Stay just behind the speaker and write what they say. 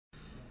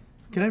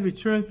Can I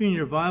return with me in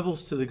your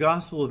Bibles to the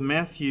Gospel of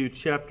Matthew,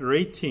 chapter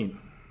 18?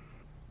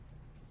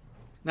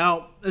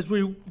 Now, as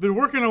we've been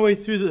working our way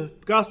through the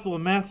Gospel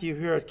of Matthew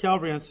here at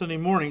Calvary on Sunday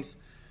mornings,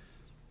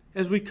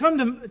 as we come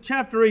to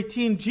chapter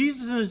 18,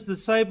 Jesus and his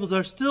disciples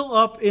are still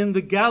up in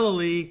the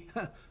Galilee,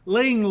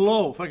 laying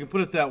low, if I can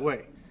put it that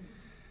way.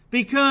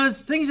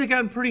 Because things had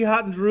gotten pretty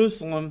hot in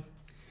Jerusalem.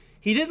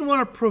 He didn't want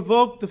to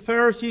provoke the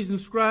Pharisees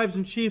and scribes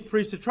and chief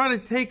priests to try to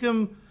take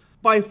him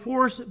by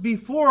force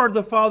before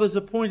the Father's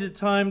appointed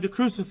time to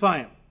crucify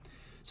him.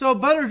 So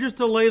better just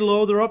to lay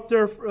low. They're up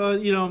there,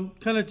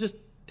 kind of just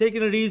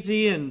taking it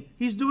easy, and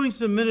he's doing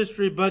some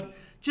ministry, but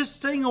just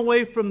staying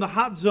away from the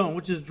hot zone,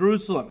 which is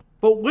Jerusalem.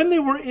 But when they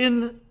were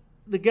in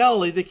the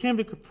Galilee, they came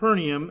to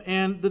Capernaum,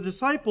 and the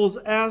disciples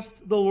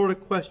asked the Lord a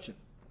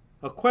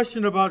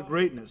question about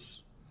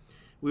greatness.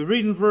 We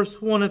read in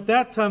verse 1, "At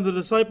that time the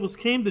disciples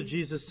came to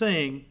Jesus,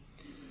 saying,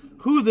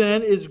 'Who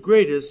then is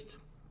greatest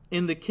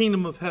in the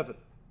kingdom of heaven?'"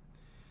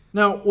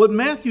 Now, what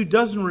Matthew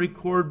doesn't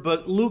record,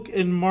 but Luke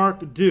and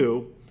Mark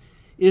do,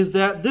 is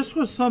that this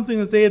was something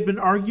that they had been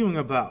arguing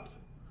about.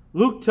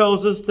 Luke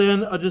tells us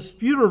then a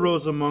dispute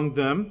arose among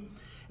them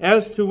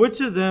as to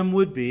which of them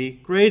would be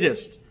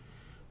greatest.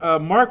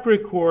 Mark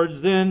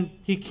records, then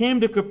he came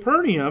to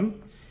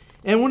Capernaum,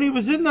 and when he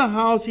was in the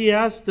house, he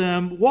asked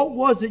them, "What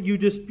was it you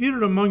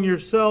disputed among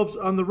yourselves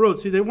on the road?"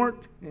 See, they weren't,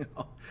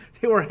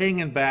 they were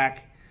hanging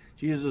back.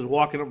 Jesus is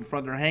walking up in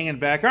front, they're hanging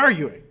back,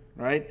 arguing,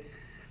 right?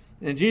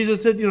 And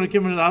Jesus said, he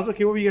came into the house,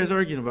 "Okay, what were you guys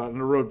arguing about on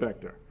the road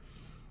back there?"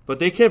 But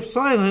they kept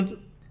silent,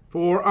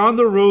 for on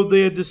the road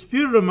they had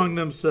disputed among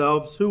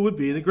themselves who would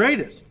be the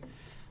greatest.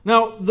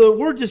 Now, the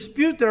word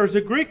dispute there is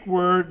a Greek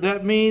word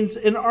that means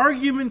an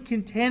argument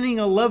containing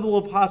a level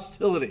of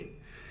hostility.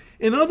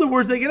 In other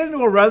words, they get into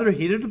a rather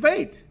heated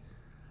debate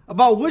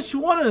about which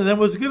one of them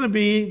was going to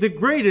be the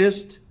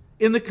greatest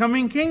in the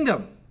coming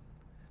kingdom.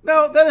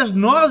 Now, that is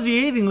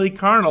nauseatingly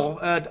carnal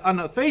on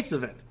the face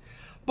of it.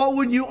 But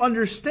when you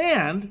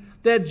understand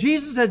that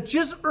Jesus had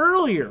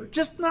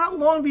just not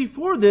long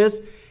before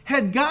this,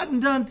 had gotten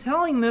done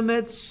telling them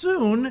that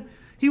soon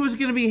he was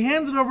going to be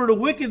handed over to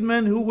wicked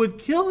men who would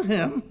kill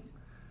him.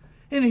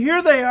 And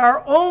here they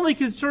are, only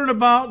concerned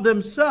about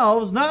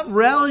themselves, not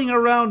rallying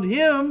around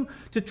him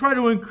to try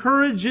to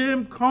encourage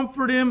him,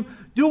 comfort him,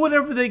 do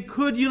whatever they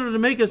could, to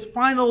make his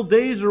final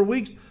days or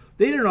weeks.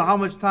 They didn't know how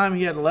much time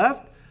he had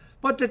left.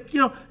 But,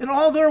 and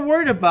all they're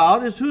worried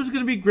about is who's going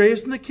to be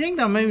greatest in the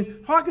kingdom. I mean,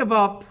 talk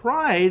about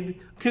pride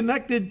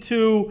connected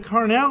to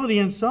carnality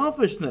and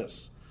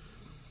selfishness.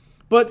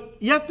 But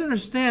you have to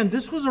understand,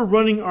 this was a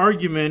running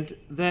argument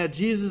that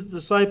Jesus'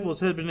 disciples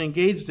had been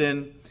engaged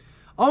in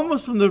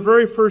almost from the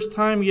very first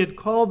time he had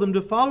called them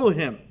to follow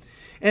him.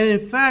 And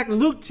in fact,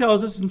 Luke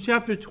tells us in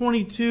chapter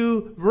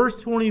 22,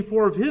 verse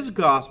 24 of his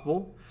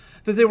gospel,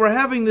 that they were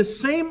having the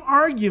same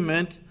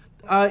argument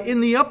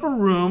in the upper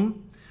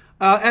room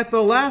at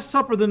the Last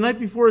Supper the night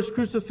before his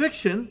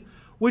crucifixion,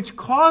 which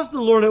caused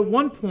the Lord at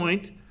one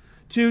point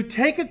to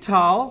take a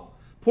towel,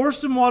 pour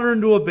some water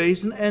into a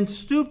basin, and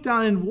stoop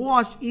down and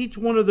wash each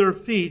one of their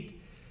feet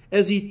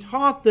as he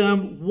taught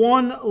them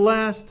one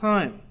last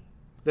time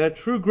that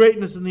true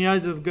greatness in the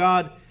eyes of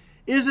God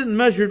isn't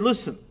measured,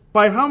 listen,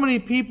 by how many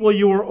people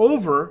you are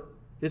over.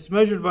 It's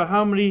measured by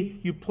how many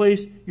you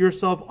place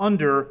yourself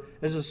under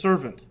as a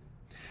servant.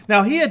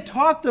 Now, he had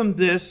taught them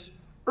this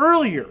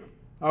earlier.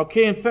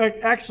 Okay, in fact,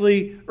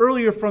 actually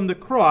earlier from the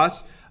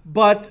cross,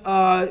 but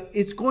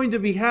it's going to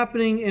be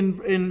happening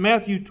in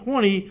Matthew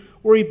 20,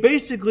 where he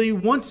basically,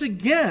 once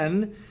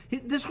again,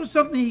 this was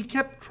something he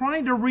kept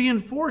trying to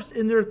reinforce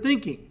in their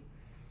thinking.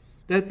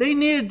 That they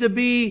needed to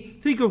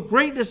think of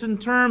greatness in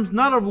terms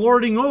not of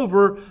lording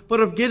over,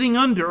 but of getting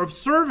under, of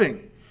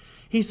serving.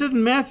 He said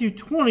in Matthew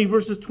 20,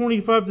 verses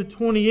 25 to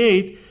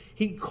 28,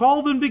 he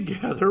called them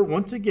together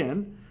once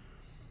again.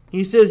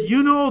 He says,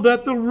 "You know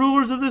that the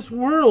rulers of this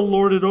world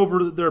lord it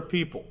over their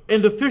people,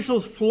 and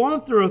officials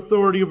flaunt their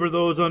authority over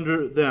those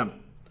under them.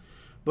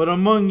 But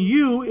among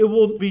you it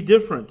will be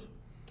different.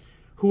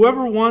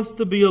 Whoever wants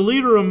to be a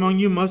leader among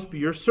you must be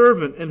your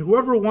servant, and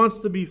whoever wants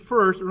to be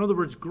first, or in other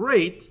words,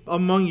 great,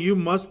 among you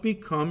must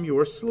become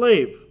your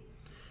slave.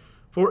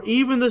 For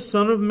even the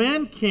Son of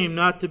Man came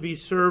not to be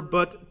served,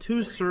 but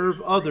to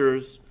serve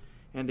others,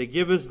 and to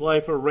give his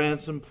life a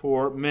ransom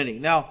for many."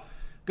 Now,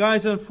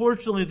 guys,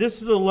 unfortunately,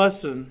 this is a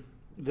lesson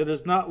that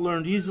is not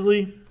learned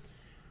easily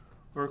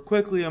or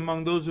quickly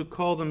among those who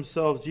call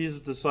themselves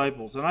Jesus'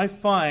 disciples. And I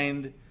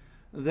find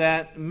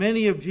that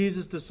many of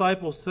Jesus'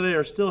 disciples today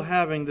are still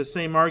having the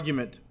same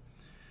argument.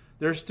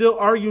 They're still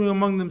arguing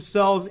among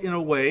themselves in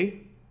a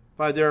way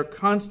by their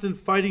constant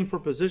fighting for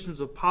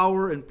positions of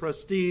power and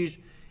prestige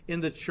in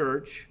the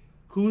church.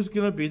 Who's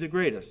going to be the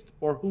greatest,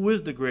 or who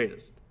is the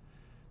greatest?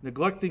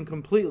 Neglecting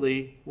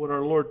completely what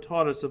our Lord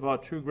taught us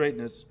about true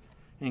greatness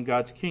in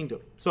God's kingdom.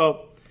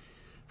 So,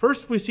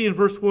 first we see in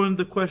verse 1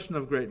 the question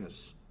of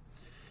greatness.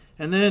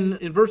 And then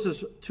in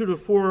verses 2 to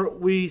 4,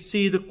 we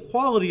see the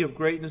quality of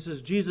greatness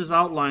as Jesus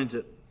outlines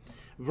it.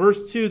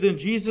 Verse 2, "Then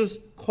Jesus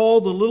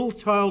called a little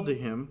child to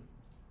him,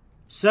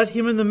 set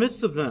him in the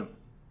midst of them,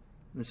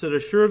 and said,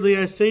 "Assuredly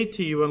I say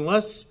to you,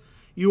 unless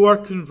you are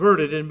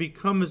converted and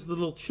become as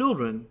little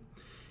children,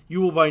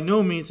 you will by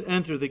no means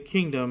enter the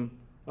kingdom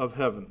of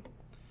heaven."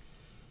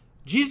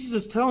 Jesus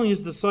is telling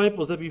his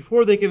disciples that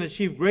before they can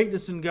achieve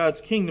greatness in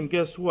God's kingdom,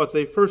 guess what?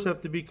 They first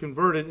have to be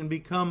converted and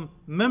become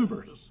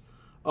members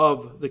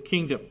of the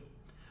kingdom.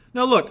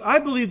 Now look, I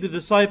believe the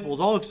disciples,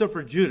 all except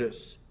for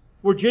Judas,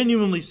 were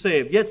genuinely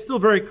saved, yet still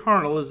very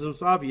carnal, as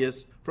is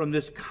obvious from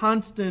this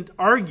constant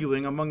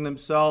arguing among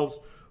themselves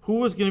who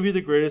was going to be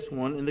the greatest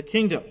one in the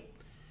kingdom.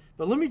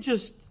 But let me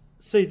just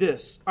say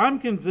this. I'm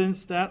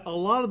convinced that a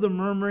lot of the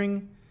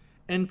murmuring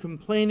and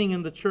complaining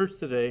in the church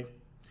today,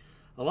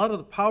 a lot of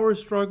the power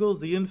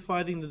struggles, the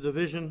infighting, the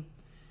division,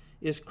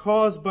 is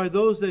caused by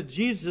those that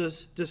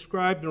Jesus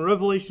described in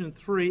Revelation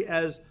 3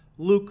 as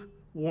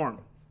lukewarm.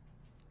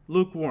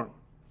 Lukewarm.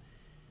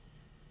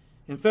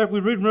 In fact, we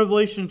read in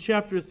Revelation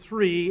chapter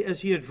 3,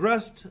 as he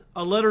addressed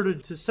a letter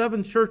to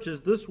 7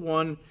 churches, this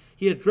one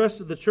he addressed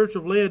to the church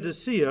of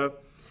Laodicea,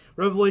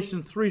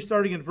 Revelation 3,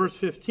 starting in verse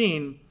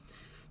 15,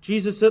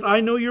 Jesus said,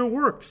 "I know your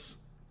works,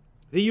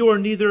 that you are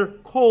neither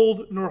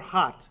cold nor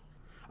hot.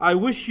 I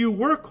wish you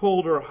were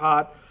cold or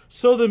hot.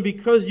 So then,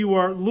 because you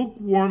are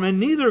lukewarm and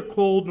neither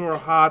cold nor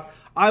hot,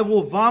 I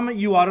will vomit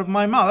you out of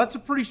my mouth." That's a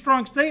pretty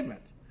strong statement.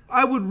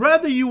 I would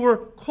rather you were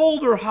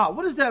cold or hot.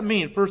 What does that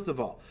mean, first of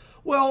all?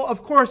 Well,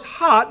 of course,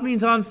 hot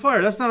means on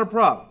fire. That's not a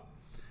problem.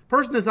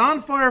 Person that's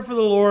on fire for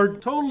the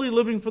Lord, totally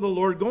living for the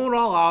Lord, going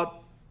all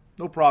out,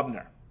 no problem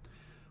there.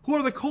 Who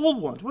are the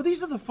cold ones? Well,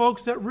 these are the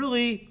folks that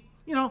really,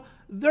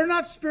 they're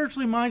not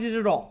spiritually minded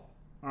at all.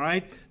 All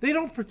right? They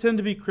don't pretend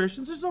to be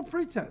Christians. There's no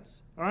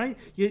pretense. All right?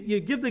 You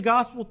give the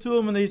gospel to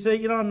them and they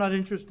say, I'm not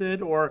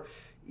interested, or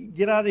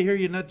get out of here,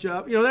 you nut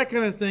job. That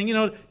kind of thing.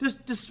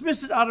 Just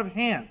dismiss it out of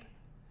hand.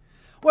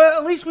 Well,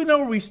 at least we know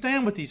where we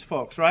stand with these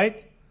folks,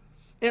 right?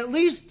 At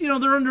least, they're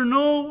under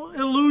no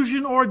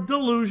illusion or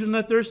delusion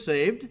that they're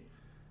saved.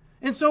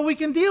 And so we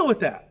can deal with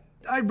that.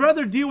 I'd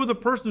rather deal with a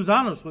person who's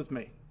honest with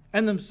me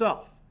and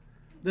themselves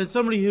than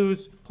somebody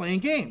who's playing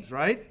games,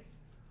 right?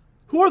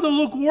 Who are the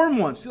lukewarm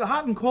ones? The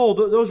hot and cold,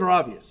 those are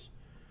obvious.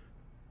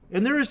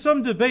 And there is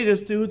some debate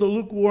as to who the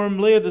lukewarm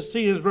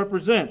Laodiceans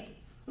represent.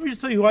 Let me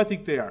just tell you who I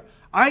think they are.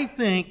 I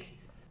think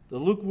the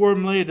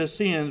lukewarm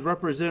Laodiceans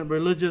represent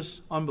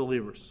religious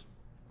unbelievers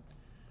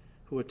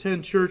who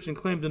attend church and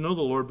claim to know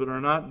the Lord but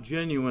are not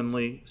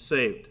genuinely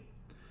saved.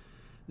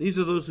 These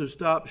are those who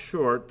stop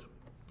short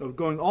of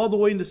going all the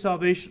way into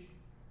salvation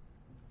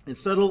and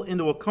settle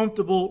into a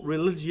comfortable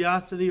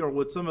religiosity, or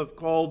what some have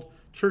called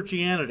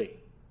churchianity.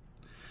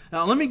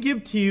 Now, let me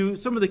give to you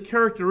some of the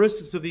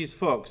characteristics of these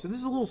folks. And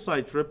this is a little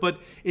side trip, but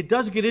it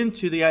does get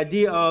into the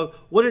idea of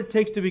what it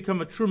takes to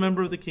become a true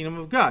member of the kingdom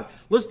of God.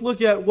 Let's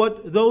look at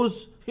what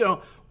those,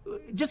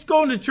 just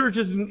going to church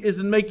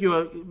isn't make you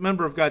a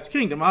member of God's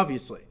kingdom,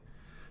 obviously.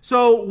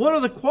 So what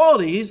are the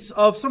qualities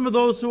of some of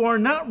those who are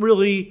not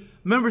really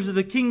members of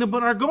the kingdom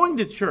but are going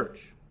to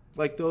church,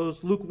 like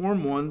those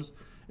lukewarm ones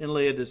in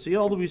Laodicea,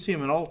 although we see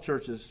them in all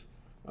churches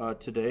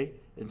today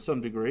in some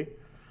degree?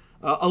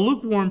 A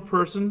lukewarm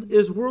person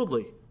is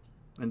worldly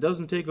and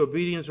doesn't take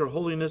obedience or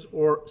holiness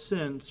or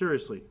sin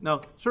seriously.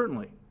 Now,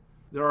 certainly,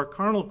 there are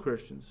carnal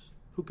Christians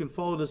who can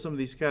fall into some of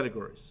these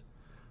categories.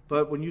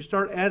 But when you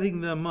start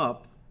adding them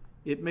up,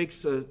 it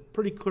makes a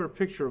pretty clear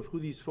picture of who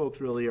these folks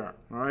really are.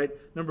 All right?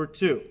 Number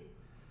 2,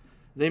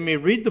 they may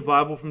read the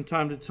Bible from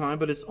time to time,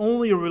 but it's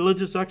only a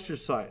religious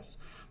exercise.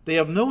 They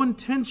have no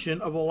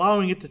intention of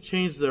allowing it to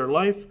change their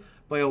life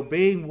by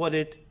obeying what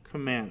it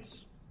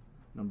commands.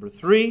 Number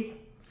 3,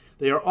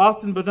 they are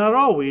often, but not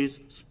always,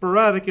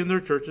 sporadic in their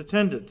church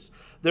attendance.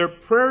 Their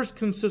prayers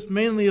consist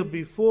mainly of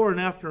before and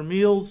after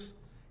meals,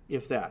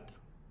 if that.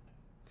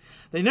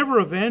 They never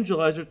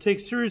evangelize or take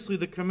seriously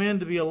the command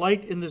to be a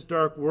light in this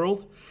dark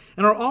world,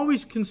 and are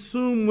always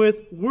consumed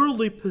with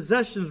worldly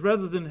possessions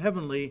rather than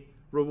heavenly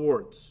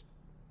rewards.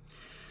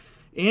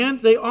 And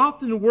they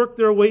often work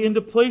their way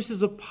into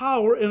places of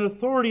power and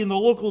authority in the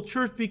local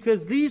church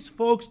because these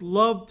folks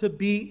love to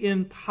be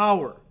in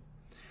power.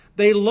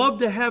 They love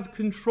to have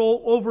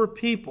control over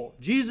people.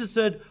 Jesus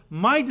said,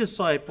 my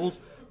disciples,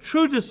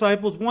 true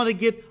disciples, want to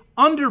get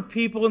under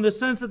people in the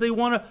sense that they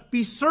want to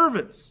be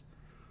servants.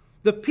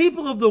 The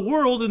people of the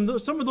world,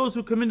 and some of those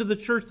who come into the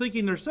church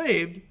thinking they're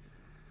saved,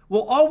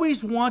 will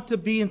always want to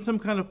be in some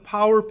kind of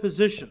power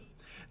position.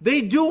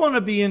 They do want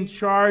to be in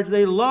charge.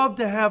 They love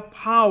to have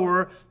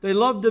power. They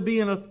love to be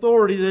in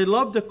authority. They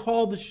love to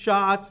call the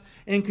shots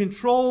and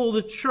control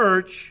the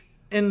church.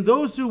 And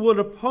those who would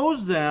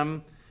oppose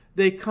them,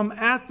 they come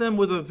at them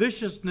with a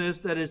viciousness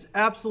that is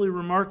absolutely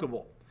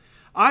remarkable.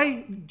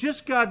 I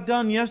just got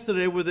done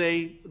yesterday with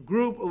a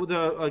group, with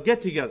a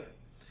get-together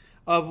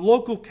of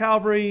local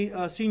Calvary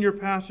senior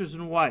pastors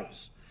and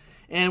wives.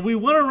 And we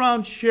went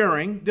around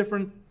sharing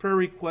different prayer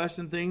requests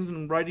and things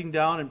and writing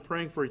down and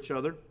praying for each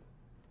other.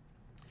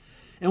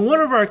 And one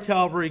of our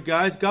Calvary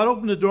guys, God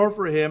opened the door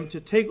for him to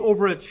take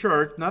over a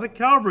church, not a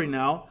Calvary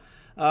now.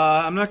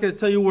 I'm not going to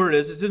tell you where it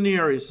is. It's in the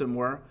area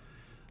somewhere.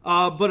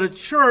 But a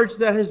church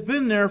that has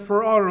been there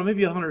for,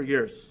 maybe 100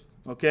 years.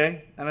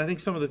 Okay? And I think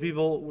some of the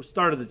people who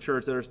started the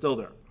church that are still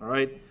there. All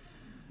right?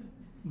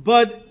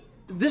 But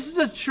this is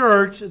a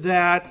church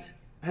that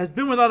has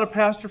been without a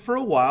pastor for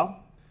a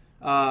while.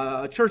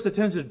 A church that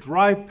tends to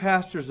drive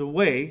pastors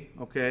away.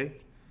 Okay?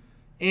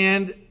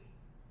 And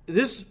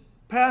this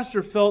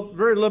pastor felt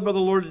very led by the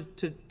Lord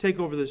to take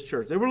over this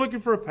church. They were looking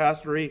for a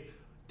pastor. He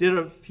did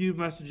a few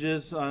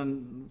messages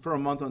for a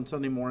month on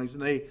Sunday mornings,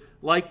 and they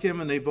liked him,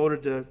 and they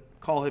voted to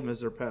call him as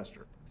their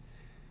pastor.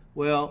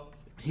 Well,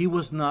 he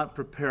was not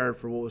prepared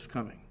for what was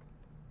coming.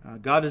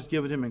 God has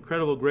given him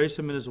incredible grace,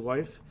 him and his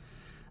wife.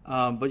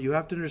 But you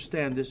have to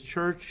understand this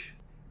church,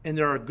 and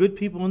there are good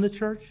people in the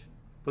church,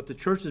 but the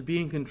church is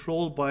being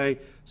controlled by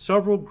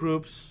several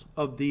groups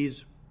of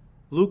these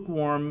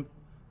lukewarm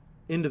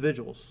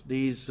individuals,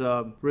 these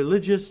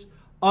religious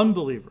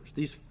unbelievers,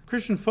 these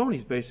Christian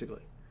phonies,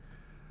 basically.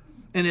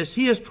 And as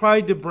he has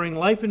tried to bring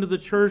life into the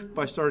church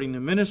by starting the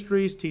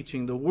ministries,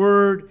 teaching the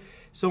word,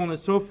 so on and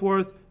so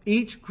forth,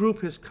 each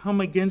group has come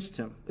against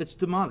him. It's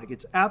demonic.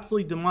 It's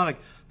absolutely demonic.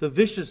 The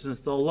viciousness,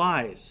 the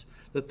lies,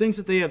 the things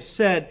that they have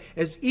said,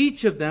 as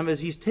each of them, as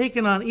he's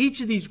taken on each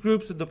of these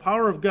groups with the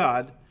power of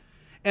God,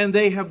 and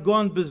they have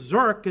gone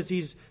berserk because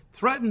he's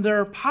threatened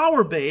their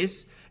power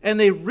base, and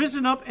they've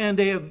risen up and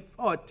they have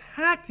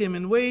attacked him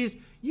in ways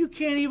you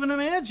can't even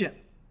imagine.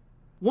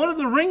 One of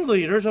the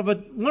ringleaders of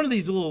one of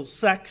these little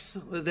sects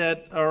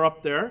that are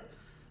up there,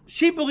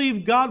 she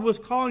believed God was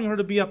calling her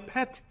to be a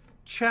pet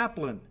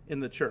chaplain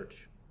in the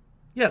church.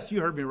 Yes, you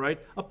heard me right,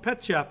 a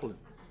pet chaplain.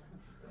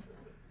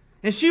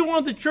 And she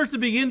wanted the church to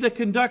begin to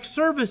conduct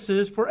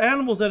services for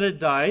animals that had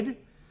died,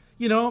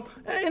 in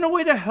a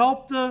way to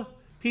help the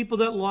people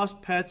that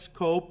lost pets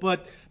cope.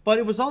 But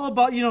it was all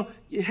about,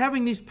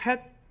 having these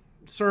pet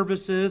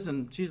services,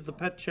 and she's the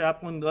pet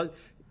chaplain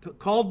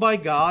called by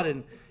God,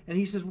 and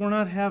he says, we're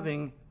not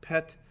having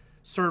pet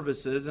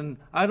services, and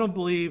I don't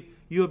believe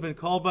you have been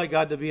called by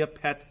God to be a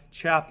pet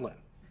chaplain.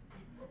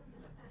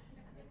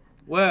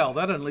 Well,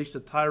 that unleashed a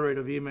tirade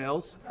of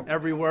emails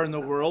everywhere in the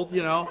world,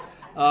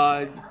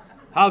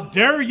 how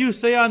dare you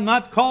say I'm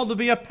not called to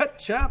be a pet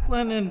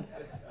chaplain? And,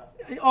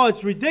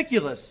 it's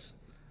ridiculous.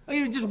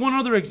 Just one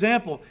other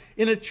example.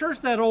 In a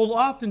church that old,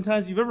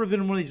 oftentimes, if you've ever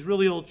been in one of these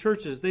really old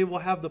churches, they will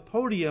have the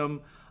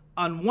podium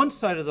on one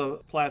side of the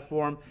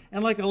platform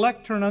and like a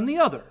lectern on the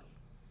other.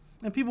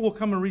 And people will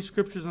come and read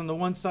scriptures on the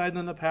one side, and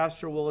then the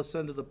pastor will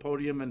ascend to the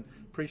podium and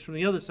preach from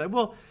the other side.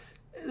 Well,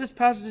 this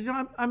pastor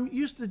said, I'm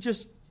used to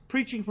just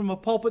preaching from a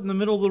pulpit in the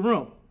middle of the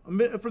room, from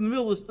the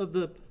middle of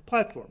the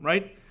platform,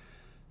 right?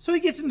 So he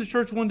gets into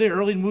church one day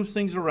early and moves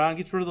things around,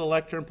 gets rid of the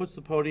lectern, puts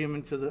the podium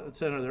into the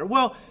center there.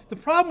 Well, the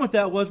problem with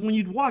that was when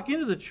you'd walk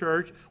into the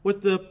church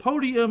with the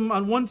podium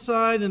on one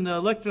side and the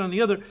lectern on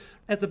the other,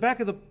 at the back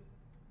of the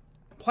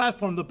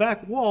platform, the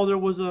back wall, there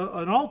was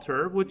an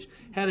altar which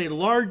had a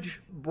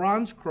large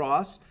bronze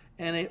cross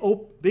and a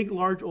big,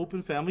 large,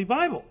 open family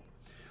Bible.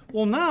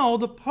 Well, now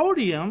the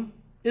podium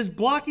is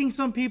blocking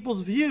some people's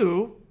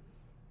view,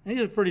 and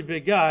he's a pretty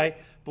big guy,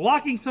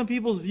 blocking some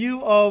people's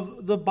view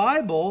of the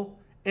Bible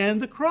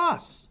and the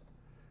cross.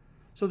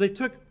 So they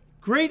took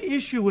great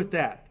issue with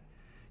that.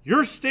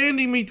 You're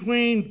standing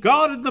between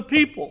God and the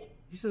people.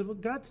 He says, well,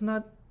 God's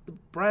not the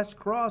brass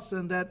cross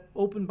and that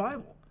open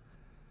Bible.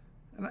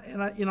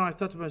 And I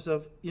thought to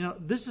myself,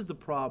 this is the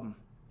problem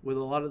with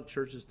a lot of the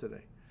churches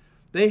today.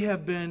 They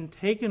have been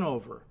taken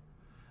over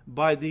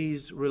by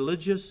these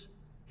religious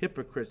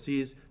hypocrites,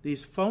 these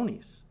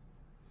phonies,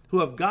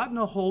 who have gotten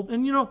a hold,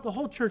 and the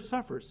whole church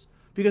suffers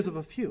because of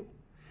a few.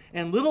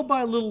 And little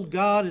by little,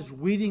 God is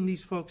weeding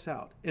these folks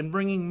out and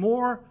bringing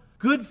more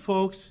good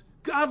folks,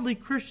 godly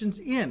Christians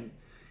in.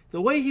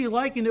 The way he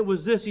likened it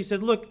was this. He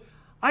said, look,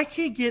 I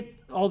can't get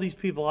all these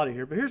people out of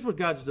here, but here's what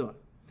God's doing.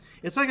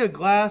 It's like a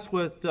glass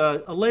with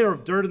a layer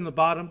of dirt in the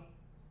bottom.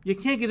 You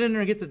can't get in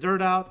there and get the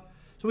dirt out.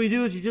 So what you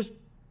do is you just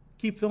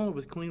keep filling it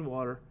with clean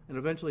water, and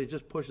eventually it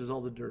just pushes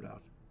all the dirt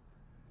out.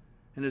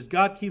 And as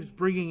God keeps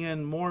bringing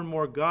in more and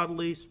more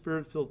godly,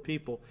 spirit-filled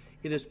people,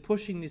 it is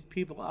pushing these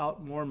people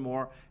out more and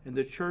more, and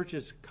the church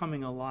is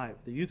coming alive.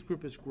 The youth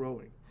group is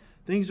growing.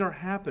 Things are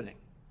happening.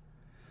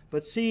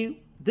 But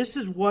see, this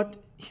is what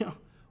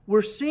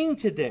we're seeing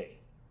today.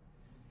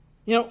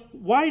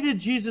 Why did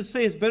Jesus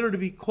say it's better to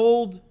be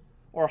cold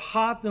or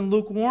hot than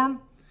lukewarm?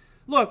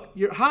 Look,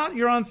 you're hot,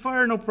 you're on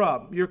fire, no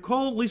problem. You're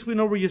cold, at least we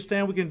know where you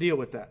stand, we can deal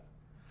with that.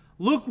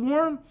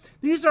 Lukewarm,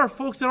 these are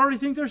folks that already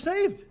think they're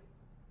saved.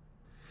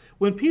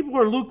 When people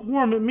are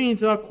lukewarm, it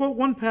means, and I'll quote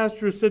one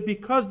pastor who said,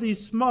 because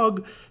these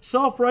smug,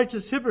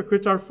 self-righteous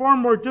hypocrites are far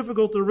more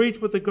difficult to reach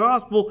with the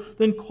gospel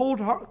than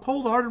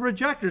cold-hearted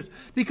rejectors,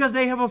 because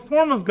they have a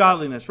form of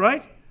godliness,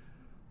 right?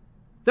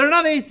 They're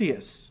not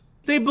atheists.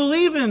 They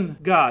believe in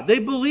God. They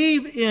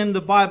believe in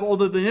the Bible,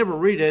 although they never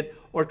read it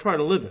or try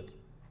to live it.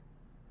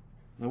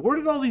 Now, where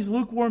did all these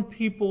lukewarm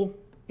people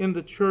in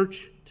the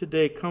church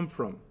today come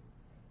from?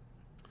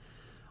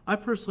 I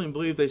personally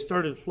believe they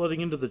started flooding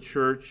into the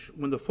church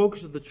when the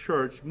focus of the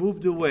church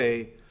moved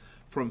away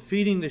from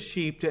feeding the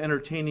sheep to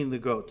entertaining the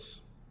goats.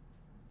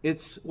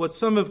 It's what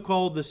some have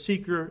called the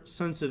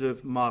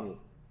seeker-sensitive model.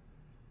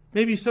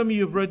 Maybe some of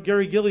you have read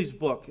Gary Gillies'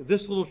 book,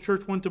 This Little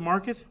Church Went to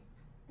Market.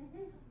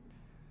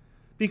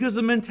 Because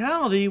the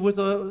mentality with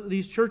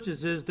these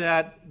churches is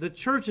that the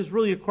church is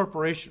really a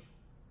corporation.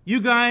 You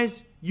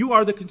guys, you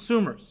are the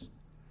consumers.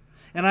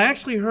 And I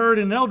actually heard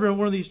an elder in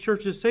one of these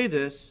churches say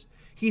this.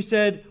 He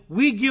said,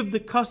 we give the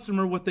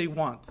customer what they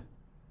want.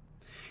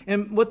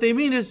 And what they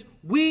mean is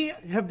we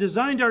have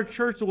designed our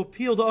church to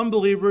appeal to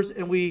unbelievers,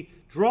 and we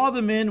draw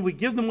them in, we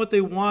give them what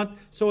they want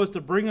so as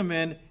to bring them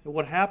in. And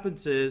what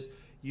happens is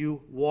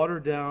you water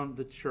down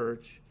the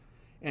church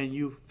and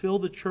you fill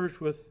the church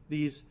with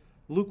these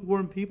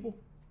lukewarm people,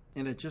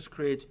 and it just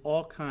creates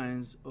all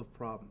kinds of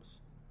problems.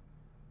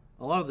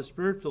 A lot of the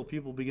Spirit-filled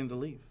people begin to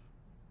leave.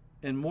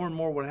 And more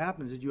what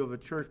happens is you have a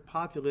church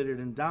populated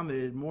and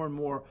dominated more and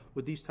more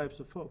with these types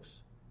of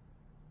folks.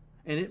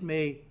 And it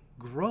may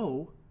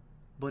grow,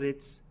 but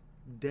it's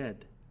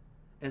dead.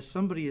 As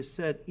somebody has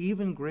said,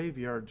 even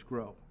graveyards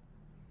grow.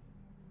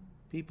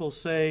 People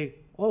say,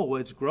 oh,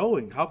 it's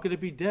growing. How could it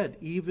be dead?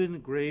 Even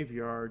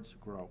graveyards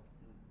grow.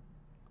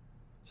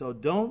 So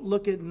don't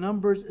look at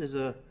numbers as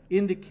an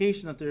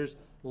indication that there's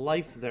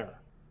life there.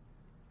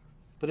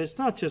 But it's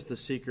not just the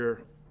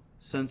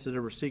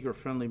seeker-sensitive or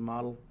seeker-friendly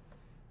model.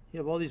 You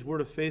have all these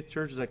Word of Faith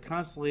churches that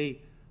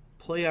constantly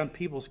play on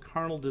people's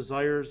carnal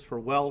desires for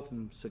wealth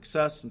and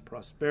success and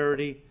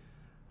prosperity.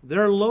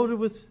 They're loaded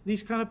with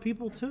these kind of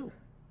people too.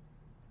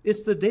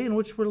 It's the day in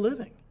which we're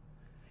living.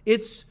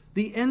 It's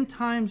the end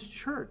times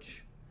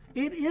church.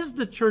 It is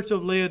the church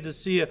of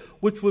Laodicea,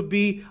 which would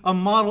be a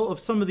model of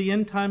some of the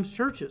end times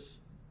churches.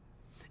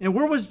 And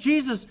where was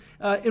Jesus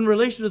in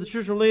relation to the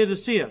church of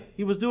Laodicea?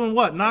 He was doing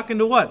what? Knocking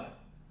to what?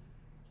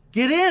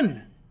 Get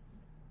in.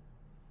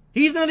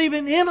 He's not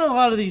even in a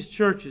lot of these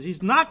churches.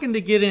 He's knocking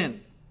to get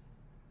in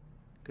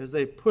because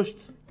they pushed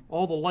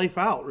all the life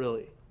out,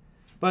 really.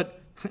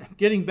 But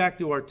getting back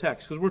to our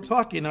text, because we're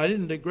talking, I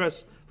didn't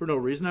digress for no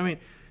reason. I mean,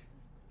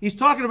 he's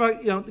talking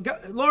about,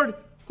 Lord,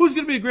 who's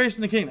going to be the greatest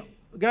in the kingdom?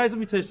 Guys, let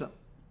me tell you something.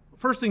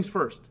 First things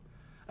first.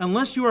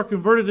 Unless you are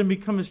converted and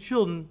become his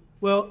children,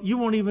 well, you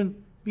won't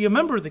even be a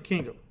member of the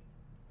kingdom.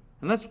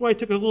 And that's why he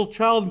took a little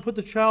child and put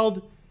the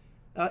child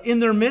in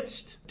their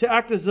midst to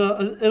act as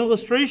an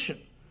illustration.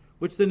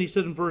 Which then he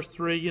said in verse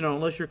 3,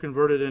 unless you're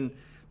converted and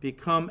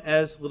become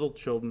as little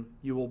children,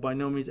 you will by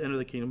no means enter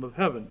the kingdom of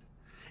heaven.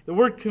 The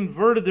word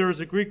converted there is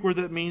a Greek word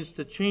that means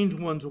to change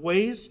one's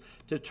ways,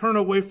 to turn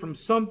away from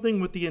something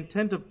with the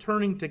intent of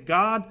turning to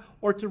God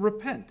or to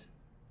repent.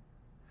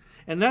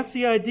 And that's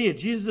the idea.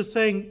 Jesus is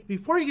saying,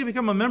 before you can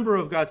become a member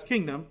of God's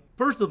kingdom,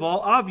 first of all,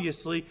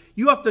 obviously,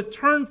 you have to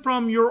turn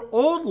from your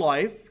old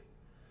life,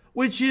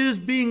 which is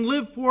being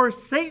lived for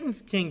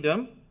Satan's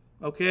kingdom,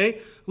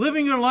 okay?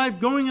 Living your life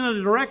going in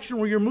a direction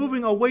where you're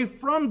moving away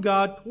from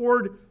God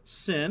toward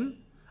sin.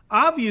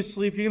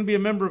 Obviously, if you're going to be a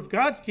member of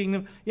God's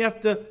kingdom, you have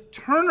to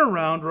turn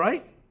around,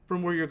 right,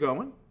 from where you're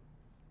going.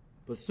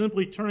 But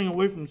simply turning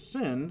away from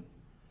sin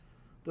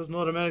doesn't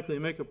automatically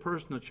make a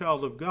person a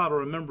child of God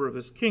or a member of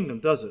his kingdom,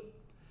 does it?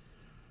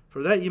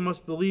 For that you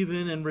must believe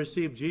in and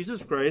receive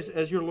Jesus Christ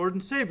as your Lord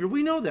and Savior.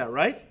 We know that,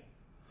 right?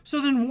 So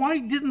then why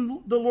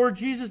didn't the Lord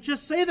Jesus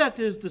just say that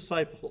to his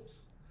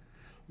disciples?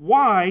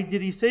 Why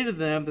did he say to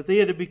them that they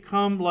had to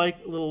become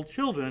like little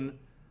children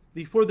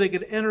before they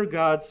could enter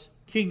God's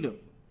kingdom?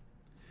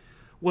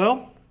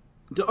 Well,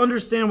 to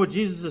understand what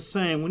Jesus is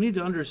saying, we need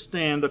to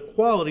understand the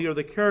quality or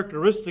the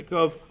characteristic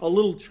of a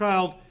little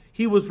child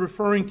he was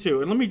referring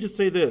to. And let me just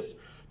say this.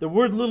 The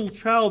word little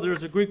child,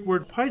 there's a Greek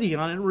word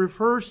paidion. It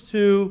refers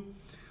to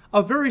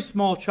a very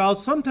small child,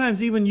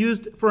 sometimes even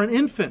used for an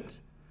infant,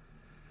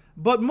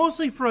 but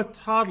mostly for a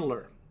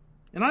toddler.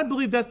 And I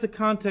believe that's the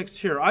context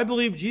here. I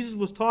believe Jesus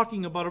was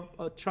talking about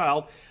a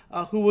child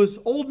who was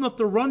old enough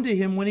to run to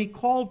him when he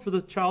called for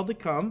the child to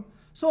come.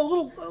 So a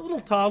little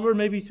toddler,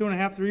 maybe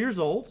 2.5, 3 years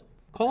old,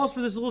 calls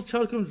for this little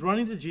child, comes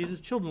running to Jesus.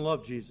 Children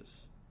love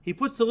Jesus. He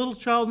puts the little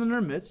child in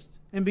their midst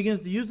and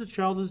begins to use the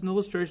child as an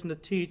illustration to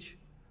teach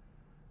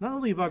not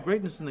only about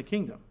greatness in the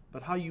kingdom,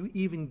 but how you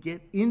even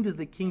get into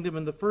the kingdom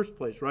in the first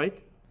place, right?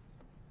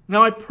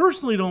 Now, I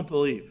personally don't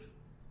believe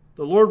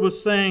the Lord was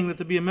saying that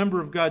to be a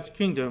member of God's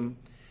kingdom,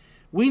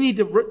 we need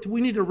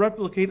to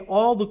replicate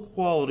all the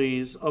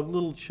qualities of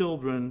little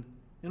children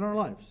in our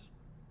lives.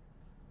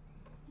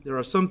 There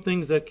are some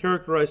things that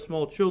characterize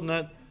small children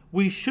that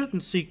we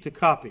shouldn't seek to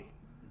copy.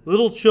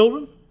 Little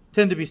children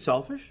tend to be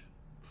selfish,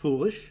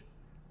 foolish,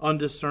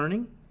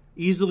 undiscerning,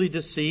 easily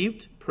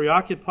deceived,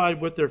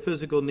 preoccupied with their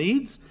physical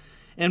needs,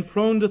 and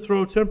prone to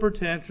throw temper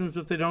tantrums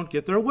if they don't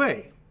get their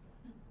way.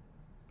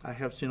 I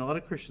have seen a lot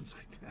of Christians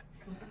like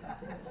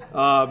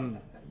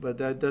that.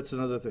 But that's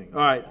another thing. All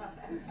right.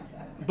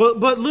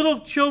 But little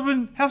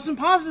children have some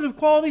positive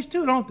qualities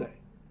too, don't they?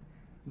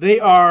 They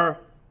are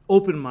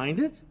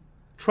open-minded,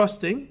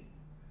 trusting.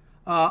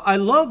 I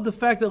love the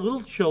fact that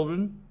little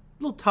children,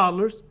 little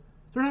toddlers,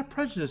 they're not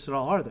prejudiced at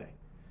all, are they?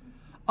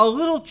 A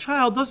little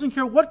child doesn't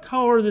care what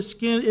color the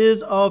skin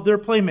is of their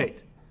playmate.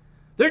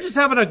 They're just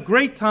having a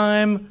great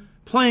time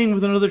playing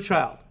with another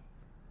child.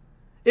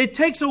 It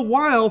takes a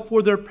while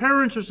for their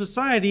parents or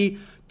society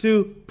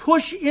to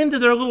push into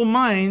their little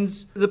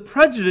minds the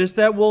prejudice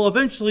that will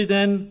eventually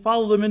then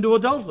follow them into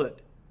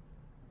adulthood.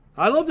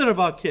 I love that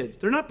about kids.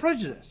 They're not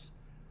prejudiced.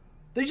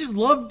 They just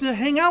love to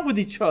hang out with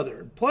each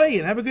other, play,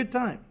 and have a good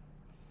time.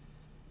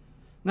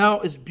 Now,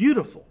 as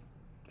beautiful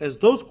as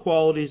those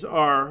qualities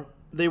are,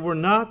 they were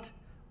not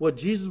what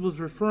Jesus was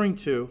referring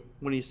to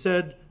when he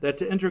said that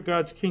to enter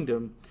God's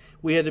kingdom,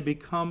 we had to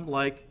become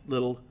like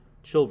little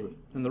children.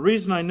 And the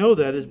reason I know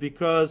that is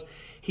because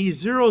he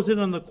zeroes in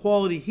on the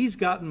quality he's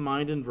got in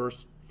mind in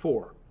verse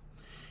 4.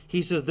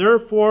 He says,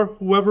 therefore,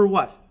 whoever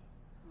what?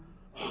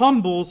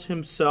 Humbles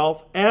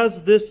himself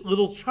as this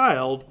little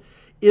child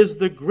is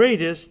the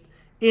greatest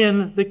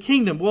in the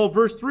kingdom. Well,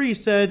 verse 3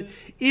 said,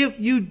 if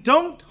you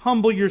don't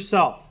humble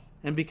yourself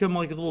and become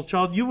like a little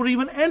child, you won't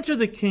even enter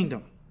the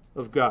kingdom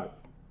of God.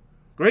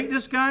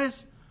 Greatness,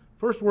 guys,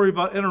 first worry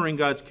about entering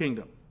God's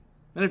kingdom.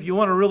 And if you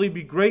want to really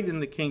be great in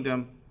the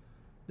kingdom,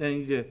 then you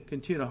need to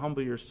continue to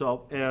humble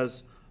yourself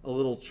as a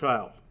little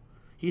child.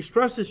 He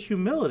stresses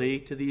humility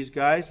to these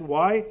guys.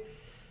 Why?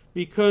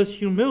 Because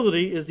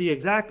humility is the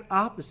exact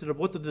opposite of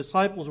what the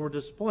disciples were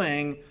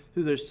displaying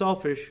through their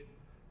selfish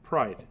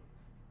pride.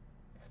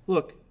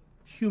 Look,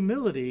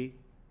 humility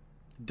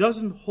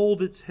doesn't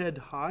hold its head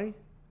high.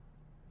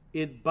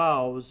 It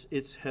bows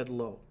its head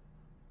low.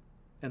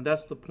 And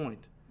that's the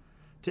point.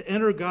 To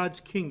enter God's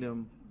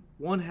kingdom,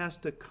 one has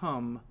to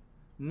come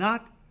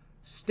not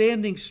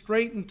standing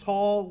straight and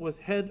tall with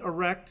head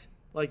erect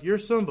like you're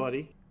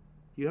somebody.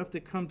 You have to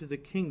come to the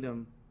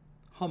kingdom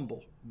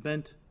humble,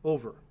 bent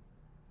over.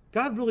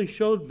 God really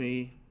showed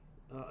me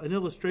an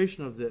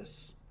illustration of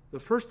this the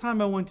first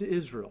time I went to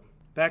Israel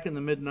back in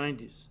the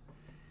mid-90s.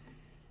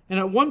 And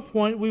at one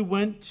point we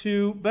went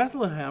to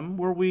Bethlehem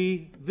where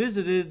we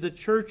visited the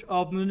Church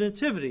of the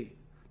Nativity,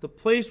 the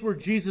place where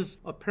Jesus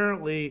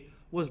apparently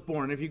was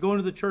born. If you go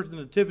into the Church of the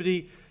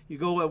Nativity, you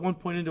go at one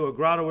point into a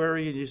grotto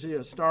area and you see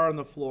a star on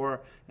the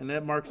floor, and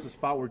that marks the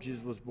spot where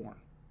Jesus was born.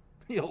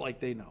 Like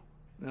they know,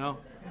 you know?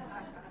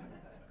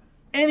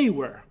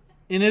 Anywhere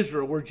in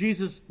Israel where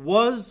Jesus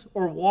was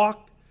or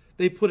walked,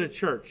 they put a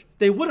church.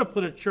 They would have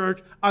put a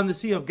church on the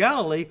Sea of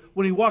Galilee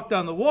when he walked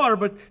on the water,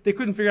 but they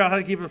couldn't figure out how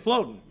to keep it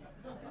floating.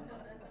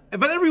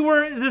 But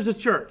everywhere there's a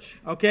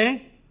church,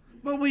 okay?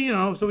 But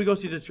so we go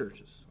see the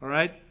churches, all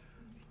right?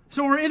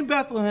 So we're in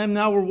Bethlehem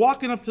now. We're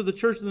walking up to the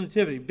Church of the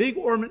Nativity, big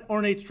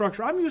ornate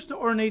structure. I'm used to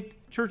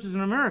ornate churches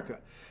in America.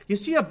 You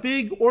see a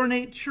big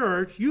ornate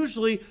church,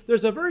 usually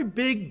there's a very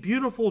big,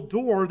 beautiful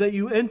door that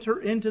you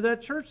enter into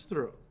that church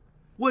through.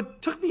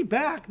 What took me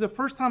back the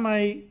first time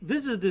I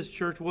visited this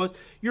church was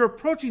you're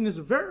approaching this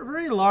very,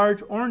 very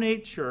large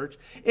ornate church,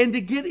 and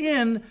to get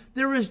in,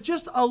 there is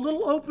just a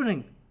little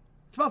opening.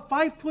 It's about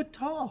 5 foot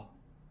tall.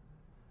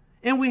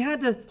 And we had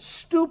to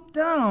stoop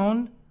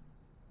down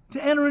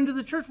to enter into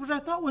the church, which I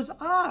thought was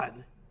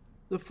odd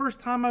the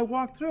first time I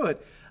walked through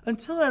it,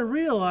 until I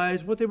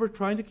realized what they were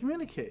trying to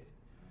communicate.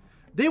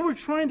 They were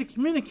trying to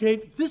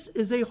communicate this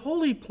is a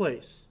holy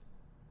place.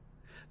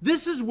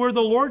 This is where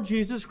the Lord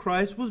Jesus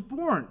Christ was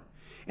born.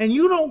 And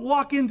you don't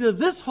walk into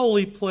this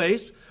holy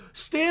place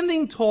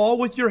standing tall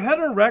with your head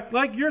erect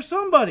like you're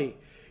somebody.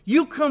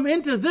 You come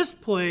into this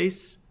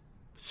place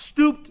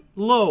stooped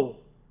low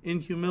in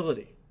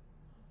humility.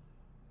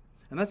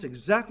 And that's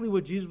exactly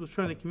what Jesus was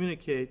trying to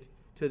communicate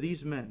to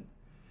these men.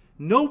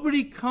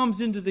 Nobody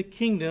comes into the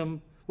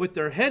kingdom with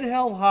their head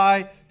held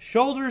high,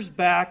 shoulders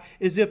back,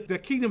 as if the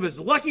kingdom is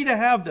lucky to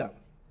have them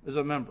as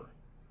a member.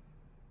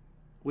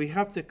 We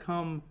have to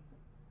come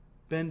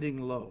bending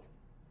low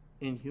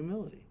in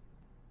humility.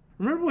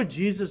 Remember what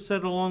Jesus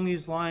said along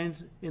these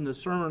lines in the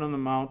Sermon on the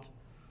Mount?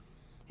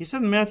 He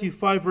said in Matthew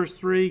 5, verse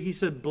 3, he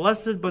said,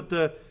 blessed, but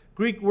the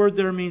Greek word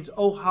there means,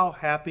 oh, how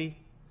happy.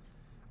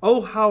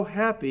 Oh, how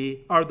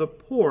happy are the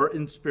poor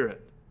in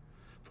spirit,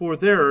 for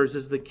theirs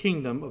is the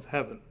kingdom of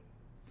heaven.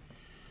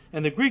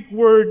 And the Greek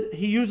word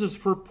he uses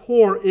for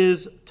poor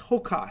is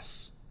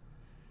tokos.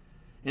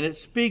 And it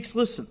speaks,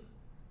 listen,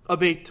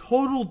 of a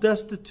total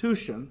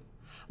destitution,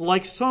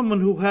 like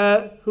someone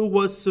who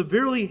was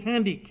severely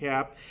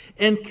handicapped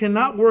and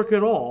cannot work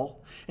at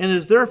all, and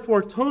is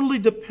therefore totally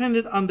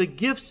dependent on the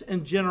gifts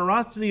and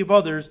generosity of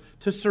others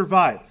to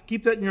survive.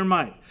 Keep that in your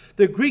mind.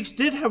 The Greeks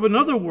did have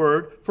another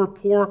word for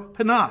poor,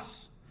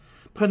 panos.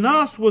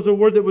 Panos was a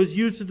word that was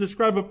used to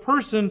describe a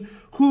person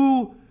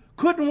who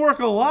couldn't work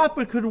a lot,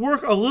 but could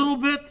work a little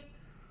bit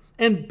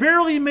and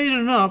barely made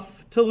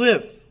enough to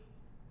live.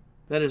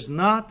 That is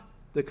not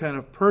the kind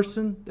of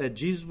person that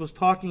Jesus was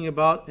talking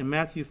about in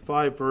Matthew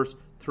 5, verse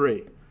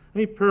 3. Let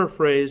me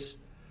paraphrase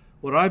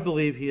what I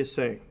believe he is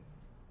saying.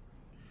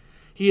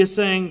 He is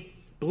saying,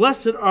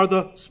 blessed are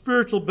the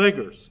spiritual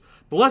beggars.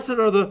 Blessed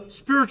are the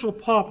spiritual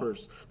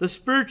paupers, the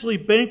spiritually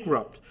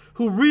bankrupt,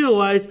 who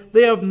realize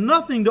they have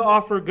nothing to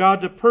offer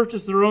God to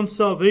purchase their own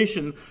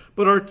salvation,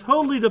 but are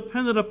totally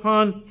dependent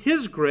upon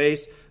His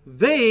grace.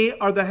 They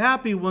are the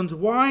happy ones.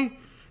 Why?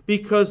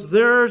 Because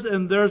theirs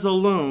and theirs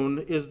alone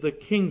is the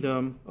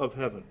kingdom of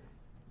heaven.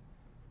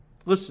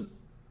 Listen,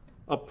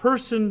 a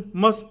person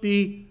must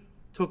be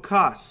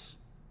tokos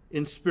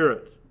in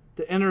spirit.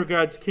 to enter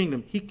God's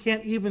kingdom. He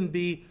can't even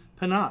be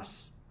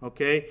panas,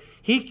 okay?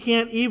 He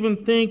can't even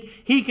think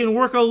he can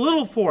work a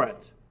little for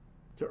it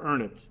to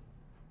earn it.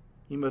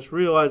 He must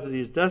realize that he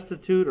is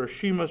destitute, or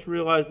she must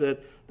realize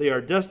that they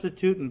are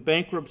destitute and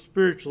bankrupt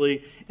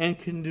spiritually and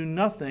can do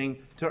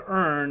nothing to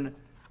earn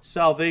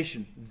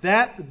salvation.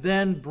 That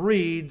then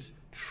breeds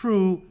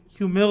true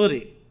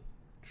humility.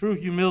 True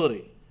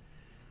humility.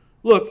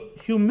 Look,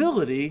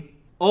 humility,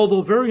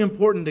 although very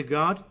important to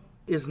God,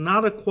 is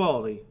not a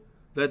quality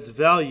that's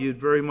valued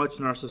very much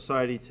in our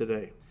society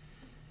today.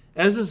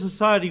 As a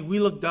society, we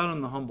look down on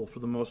the humble for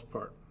the most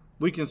part.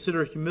 We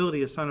consider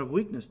humility a sign of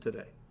weakness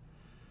today.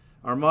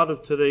 Our motto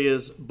today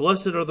is,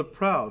 blessed are the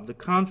proud, the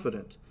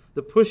confident,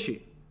 the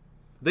pushy.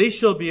 They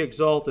shall be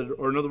exalted,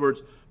 or in other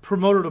words,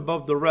 promoted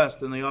above the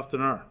rest, and they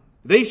often are.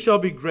 They shall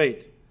be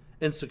great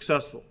and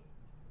successful.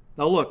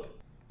 Now look,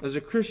 as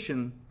a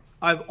Christian,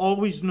 I've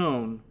always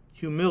known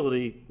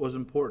humility was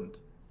important.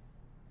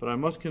 But I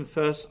must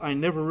confess, I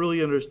never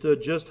really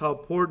understood just how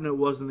important it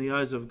was in the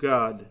eyes of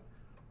God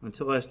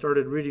until I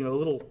started reading a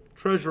little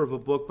treasure of a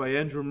book by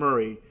Andrew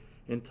Murray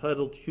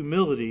entitled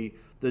Humility,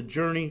 The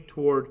Journey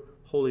Toward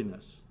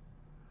Holiness.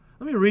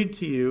 Let me read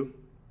to you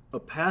a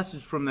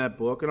passage from that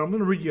book, and I'm going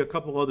to read you a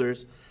couple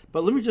others,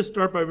 but let me just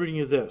start by reading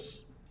you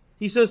this.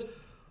 He says,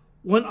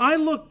 when I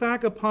look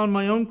back upon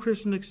my own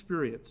Christian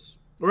experience,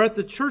 or at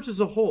the church as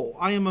a whole,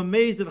 I am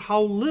amazed at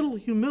how little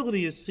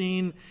humility is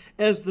seen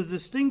as the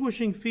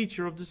distinguishing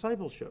feature of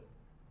discipleship.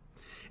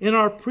 In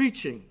our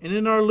preaching and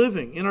in our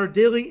living, in our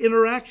daily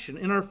interaction,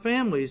 in our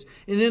families,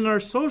 and in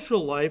our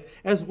social life,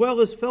 as well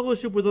as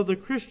fellowship with other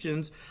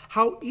Christians,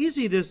 how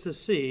easy it is to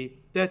see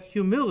that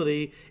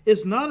humility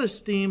is not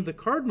esteemed the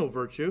cardinal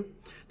virtue,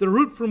 the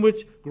root from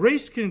which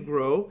grace can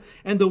grow,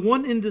 and the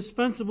one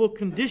indispensable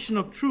condition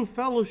of true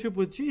fellowship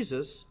with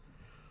Jesus.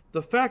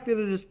 The fact that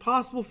it is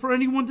possible for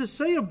anyone to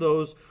say of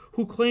those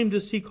who claim to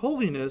seek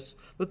holiness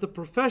that the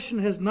profession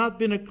has not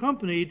been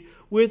accompanied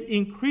with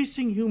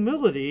increasing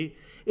humility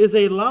is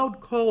a loud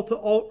call to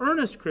all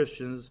earnest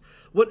Christians,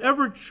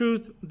 whatever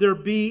truth there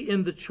be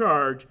in the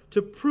charge,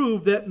 to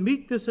prove that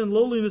meekness and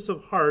lowliness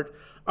of heart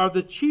are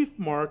the chief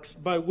marks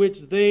by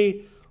which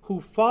they who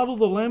follow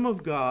the Lamb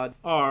of God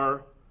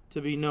are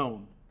to be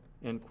known.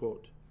 End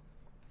quote.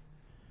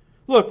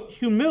 Look,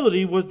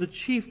 humility was the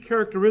chief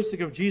characteristic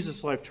of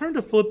Jesus' life. Turn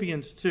to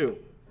Philippians 2.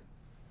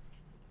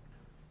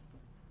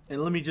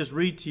 And let me just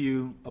read to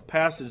you a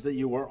passage that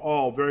you are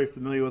all very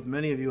familiar with.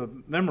 Many of you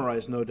have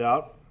memorized, no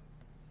doubt.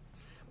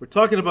 We're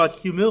talking about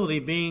humility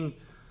being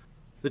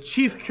the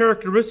chief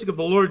characteristic of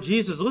the Lord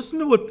Jesus. Listen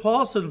to what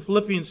Paul said in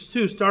Philippians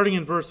 2, starting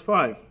in verse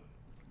 5.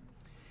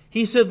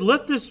 He said,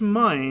 let this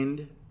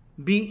mind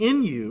be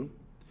in you,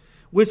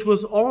 which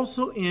was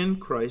also in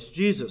Christ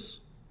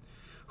Jesus,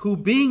 who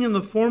being in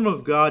the form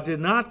of God did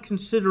not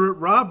consider it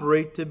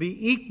robbery to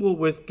be equal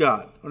with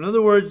God. In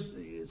other words,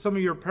 some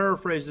of your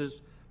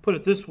paraphrases put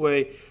it this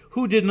way,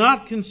 who did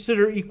not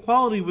consider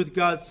equality with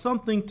God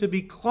something to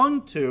be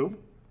clung to,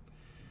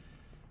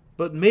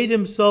 but made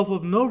himself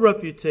of no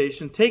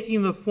reputation,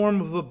 taking the form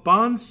of a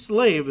bond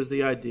slave is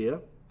the idea,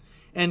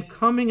 and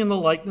coming in the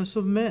likeness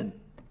of men.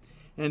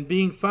 And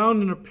being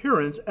found in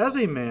appearance as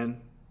a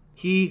man,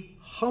 he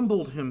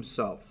humbled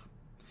himself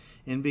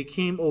and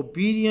became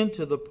obedient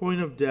to the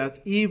point of death,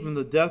 even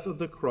the death of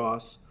the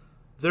cross.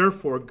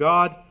 Therefore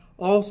God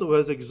also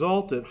has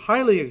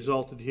highly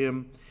exalted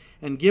him,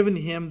 and given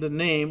him the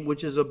name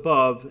which is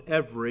above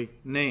every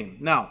name.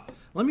 Now,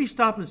 let me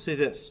stop and say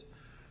this.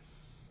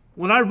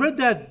 When I read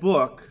that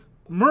book,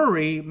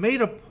 Murray made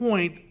a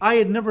point I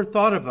had never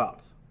thought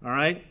about, all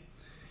right?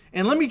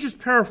 And let me just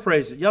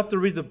paraphrase it. You have to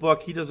read the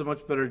book. He does a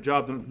much better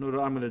job than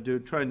what I'm going to do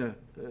trying to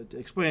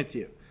explain it to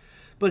you.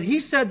 But he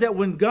said that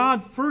when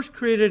God first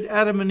created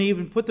Adam and Eve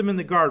and put them in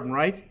the garden,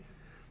 right?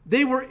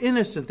 They were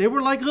innocent. They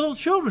were like little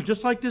children,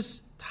 just like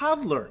this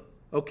toddler,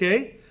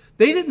 okay?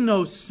 They didn't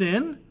know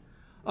sin.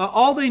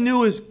 All they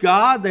knew is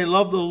God. They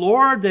loved the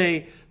Lord.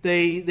 They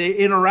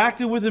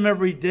interacted with him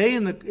every day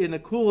in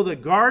the cool of the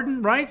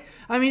garden, right?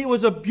 I mean, it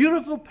was a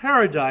beautiful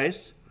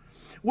paradise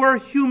where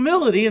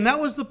humility, and that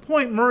was the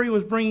point Murray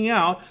was bringing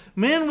out,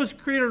 man was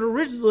created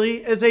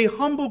originally as a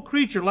humble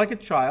creature, like a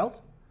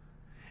child.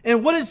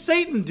 And what did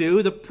Satan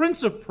do, the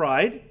prince of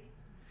pride?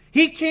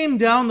 He came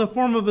down in the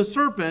form of a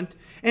serpent,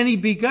 and he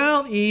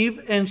beguiled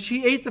Eve, and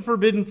she ate the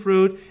forbidden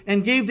fruit,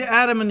 and gave to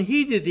Adam, and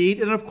he did eat,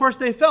 and of course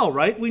they fell,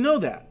 right? We know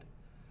that.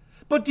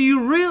 But do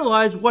you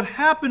realize what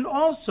happened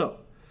also?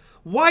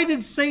 Why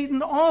did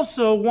Satan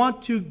also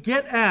want to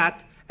get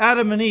at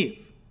Adam and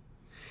Eve?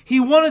 He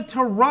wanted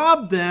to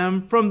rob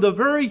them from the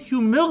very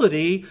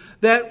humility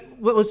that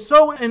was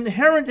so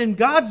inherent in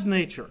God's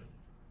nature.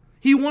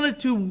 He wanted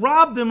to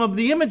rob them of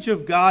the image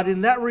of God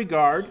in that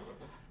regard,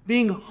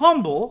 being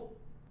humble,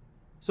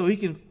 so he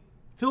can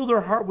fill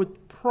their heart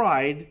with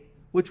pride,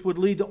 which would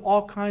lead to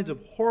all kinds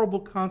of horrible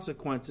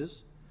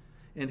consequences,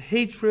 and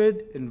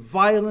hatred, and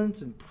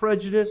violence, and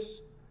prejudice.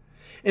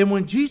 And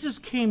when Jesus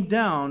came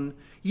down,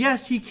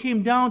 yes, he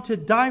came down to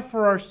die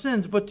for our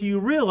sins, but do you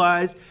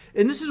realize,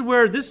 and this is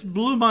where this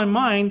blew my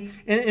mind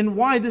and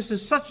why this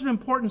is such an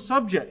important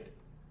subject.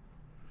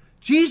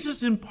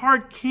 Jesus in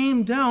part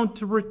came down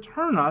to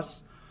return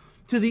us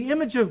to the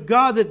image of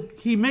God that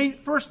he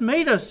first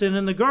made us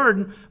in the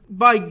garden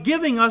by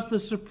giving us the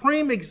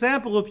supreme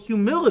example of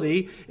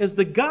humility as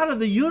the God of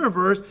the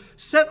universe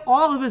set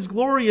all of his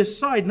glory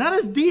aside. Not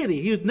his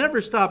deity. He would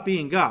never stop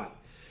being God.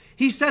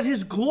 He set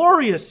his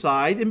glory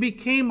aside and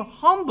became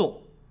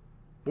humble.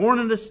 Born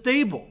in a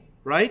stable,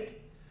 right?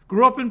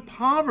 Grew up in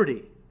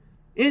poverty.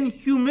 In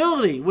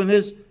humility when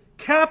his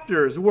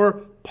captors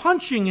were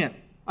punching him.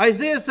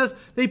 Isaiah says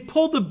they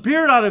pulled the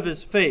beard out of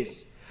his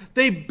face.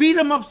 They beat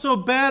him up so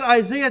bad,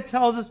 Isaiah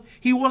tells us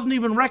he wasn't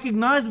even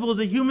recognizable as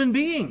a human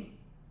being.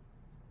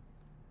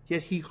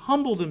 Yet he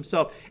humbled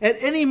himself.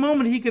 At any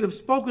moment he could have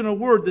spoken a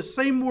word, the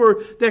same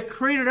word that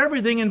created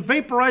everything and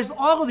vaporized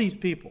all of these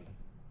people.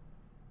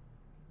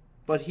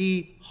 But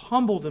he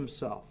humbled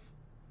himself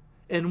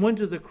and went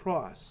to the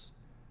cross,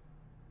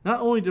 not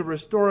only to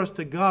restore us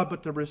to God,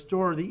 but to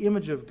restore the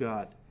image of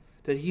God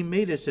that he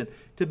made us in,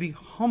 to be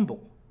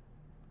humble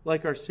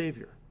like our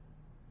Savior.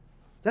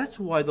 That's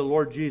why the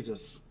Lord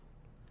Jesus,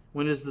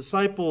 when his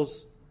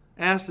disciples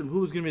asked him who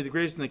was going to be the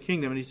greatest in the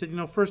kingdom, and he said,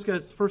 first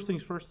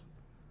things first,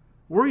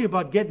 worry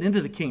about getting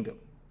into the kingdom,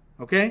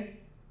 okay?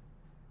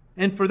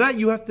 And for that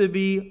you have to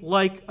be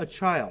like a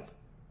child.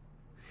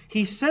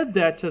 He said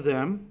that to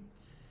them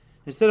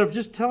instead of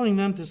just telling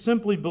them to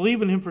simply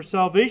believe in him for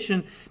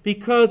salvation,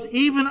 because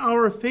even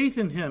our faith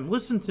in him,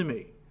 listen to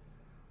me,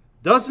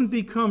 doesn't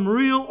become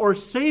real or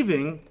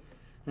saving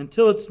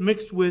until it's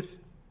mixed with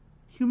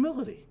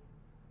humility.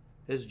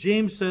 As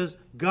James says,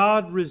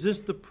 God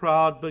resists the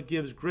proud but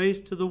gives grace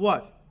to the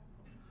what?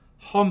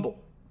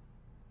 Humble.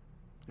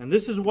 And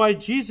this is why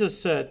Jesus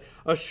said,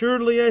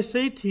 assuredly I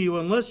say to you,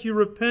 unless you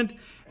repent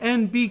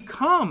and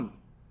become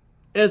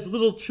as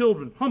little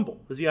children,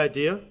 humble is the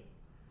idea,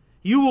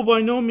 you will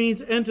by no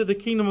means enter the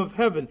kingdom of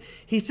heaven.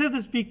 He said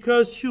this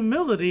because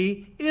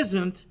humility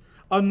isn't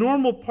a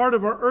normal part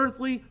of our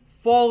earthly,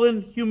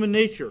 fallen human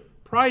nature.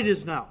 Pride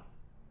is now.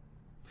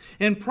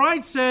 And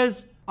pride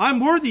says, I'm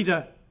worthy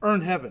to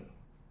earn heaven.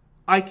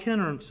 I can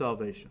earn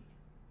salvation.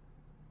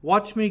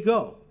 Watch me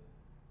go.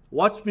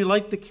 Watch me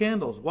light the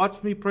candles.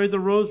 Watch me pray the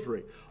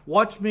rosary.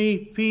 Watch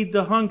me feed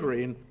the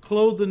hungry and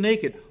clothe the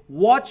naked.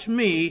 Watch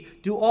me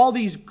do all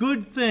these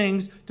good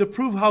things to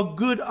prove how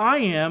good I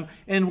am,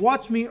 and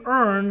watch me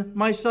earn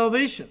my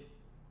salvation.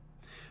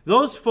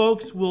 Those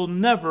folks will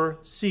never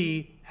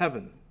see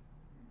heaven.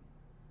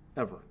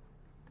 Ever.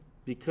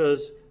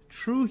 Because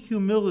true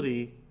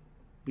humility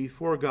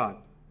before God,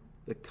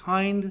 the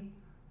kind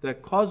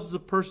that causes a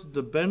person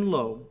to bend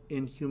low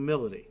in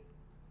humility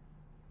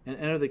and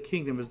enter the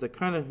kingdom, is the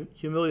kind of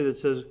humility that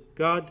says,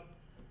 God,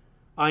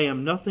 I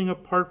am nothing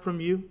apart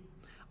from you.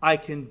 I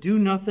can do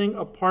nothing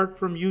apart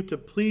from you to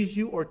please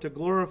you or to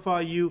glorify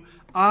you.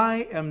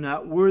 I am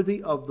not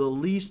worthy of the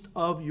least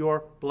of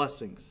your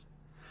blessings.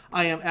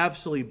 I am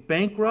absolutely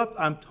bankrupt.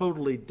 I'm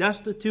totally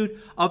destitute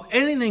of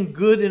anything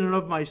good in and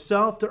of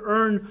myself to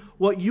earn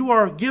what you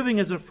are giving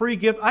as a free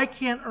gift. I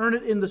can't earn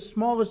it in the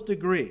smallest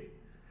degree.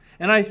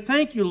 And I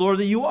thank you, Lord,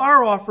 that you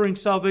are offering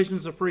salvation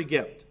as a free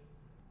gift.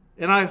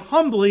 And I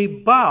humbly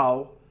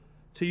bow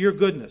to your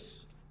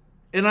goodness.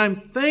 And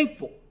I'm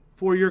thankful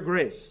for your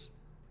grace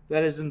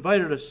that has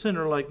invited a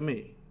sinner like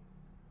me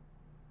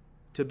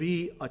to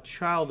be a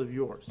child of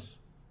yours.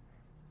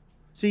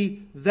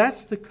 See,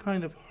 that's the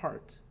kind of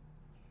heart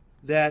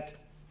that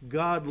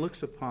God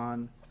looks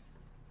upon.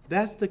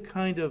 That's the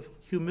kind of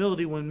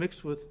humility, when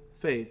mixed with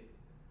faith,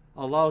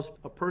 allows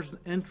a person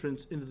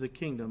entrance into the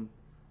kingdom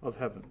of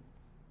heaven.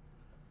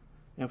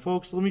 And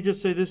folks, let me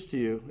just say this to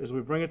you as we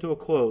bring it to a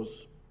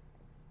close.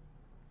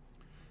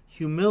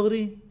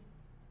 Humility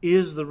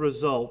is the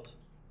result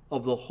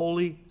of the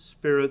Holy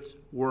Spirit's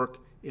work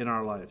in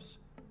our lives.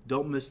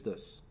 Don't miss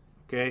this,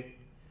 okay?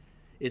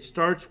 It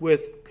starts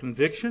with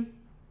conviction,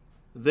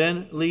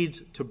 then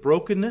leads to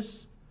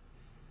brokenness,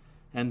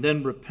 and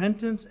then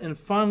repentance, and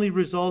finally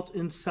results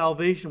in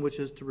salvation, which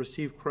is to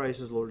receive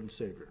Christ as Lord and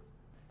Savior.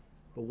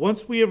 But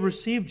once we have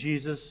received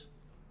Jesus,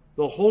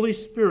 the Holy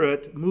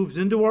Spirit moves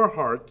into our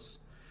hearts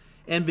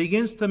and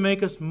begins to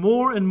make us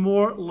more and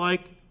more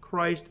like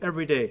Christ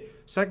every day.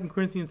 2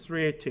 Corinthians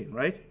 3:18,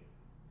 right?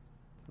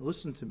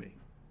 Listen to me.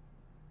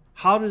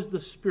 How does the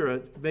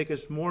Spirit make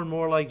us more and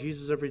more like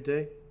Jesus every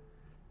day?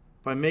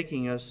 By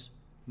making us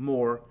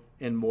more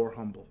and more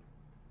humble.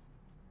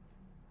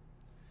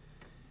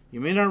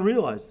 You may not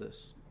realize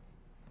this,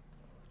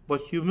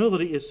 but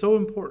humility is so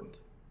important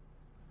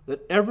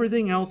that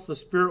everything else the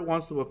Spirit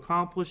wants to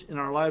accomplish in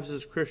our lives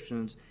as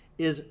Christians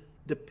is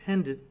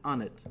dependent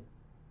on it.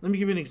 Let me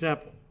give you an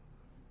example.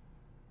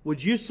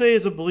 Would you say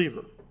as a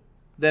believer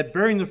that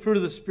bearing the fruit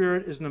of the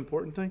Spirit is an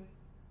important thing?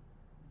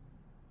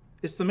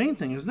 It's the main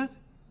thing, isn't it?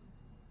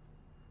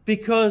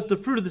 Because the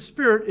fruit of the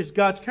Spirit is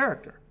God's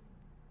character.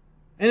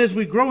 And as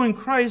we grow in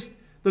Christ,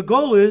 the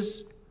goal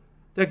is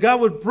that God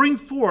would bring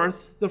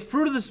forth the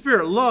fruit of the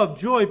Spirit, love,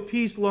 joy,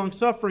 peace,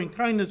 long-suffering,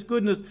 kindness,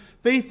 goodness,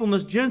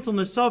 faithfulness,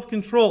 gentleness,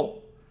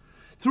 self-control,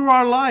 through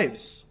our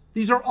lives.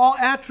 These are all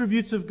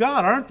attributes of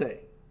God, aren't they?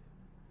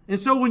 And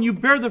so when you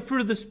bear the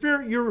fruit of the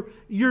Spirit,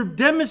 you're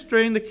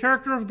demonstrating the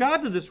character of God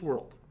to this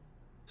world.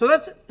 So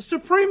that's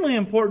supremely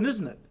important,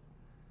 isn't it?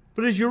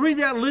 But as you read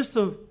that list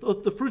of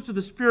the fruits of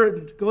the Spirit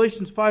in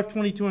Galatians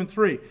 5:22 and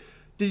 3,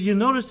 did you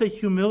notice that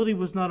humility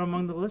was not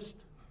among the list?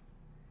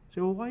 You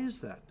say, well, why is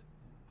that?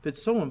 If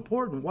it's so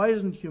important, why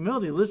isn't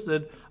humility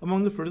listed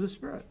among the fruit of the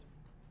Spirit?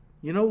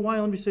 You know why?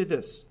 Let me say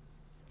this.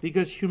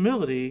 Because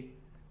humility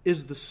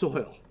is the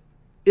soil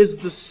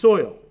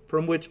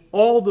from which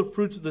all the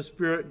fruits of the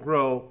Spirit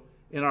grow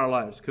in our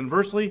lives.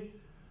 Conversely,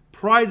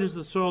 pride is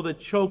the soil that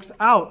chokes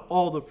out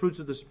all the fruits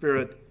of the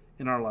Spirit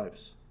in our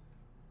lives.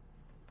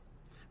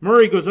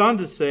 Murray goes on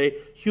to say,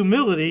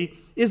 humility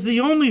is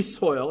the only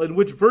soil in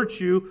which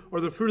virtue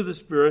or the fruit of the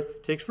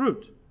Spirit takes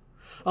root.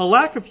 A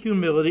lack of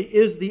humility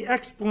is the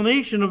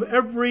explanation of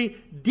every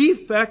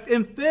defect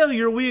and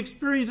failure we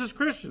experience as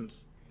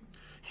Christians.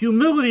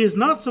 Humility is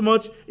not so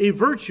much a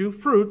virtue,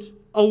 fruit,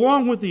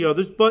 along with the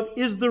others, but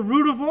is the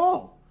root of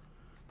all,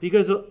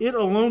 because it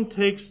alone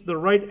takes the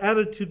right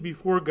attitude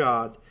before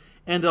God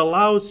and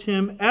allows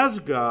Him as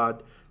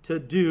God to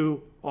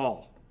do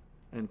all.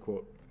 End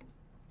quote.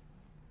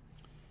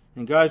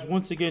 And guys,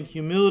 once again,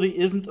 humility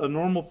isn't a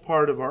normal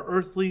part of our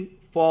earthly,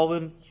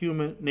 fallen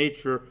human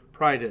nature.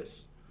 Pride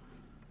is.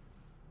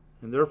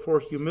 And therefore,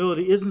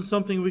 humility isn't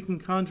something we can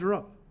conjure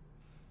up.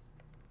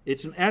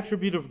 It's an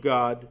attribute of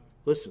God,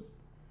 listen,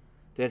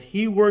 that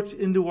He works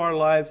into our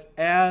lives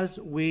as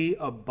we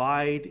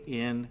abide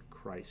in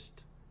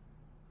Christ.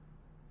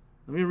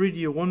 Let me read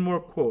you one more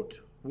quote.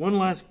 One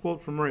last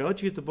quote from Murray. I'll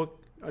let you get the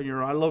book on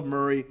your own. I love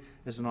Murray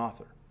as an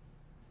author.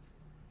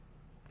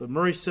 But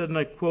Murray said, and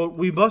I quote,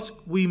 we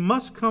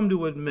must come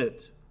to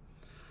admit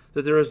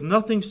that there is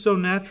nothing so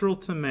natural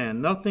to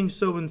man, nothing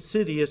so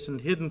insidious and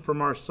hidden from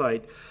our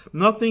sight,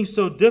 nothing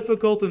so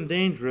difficult and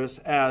dangerous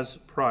as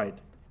pride.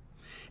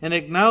 And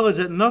acknowledge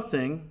that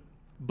nothing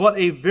but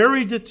a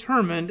very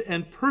determined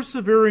and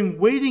persevering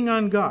waiting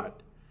on God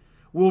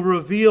will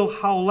reveal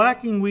how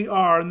lacking we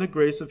are in the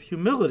grace of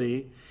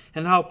humility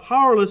and how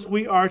powerless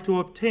we are to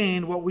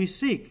obtain what we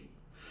seek.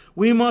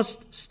 We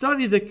must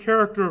study the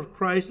character of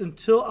Christ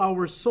until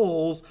our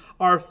souls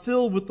are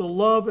filled with the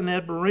love and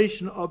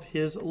admiration of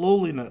His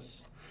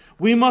lowliness.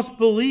 We must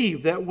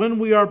believe that when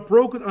we are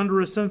broken under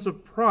a sense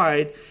of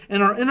pride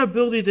and our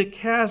inability to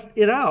cast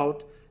it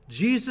out,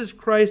 Jesus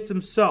Christ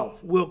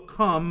Himself will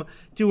come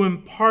to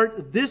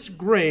impart this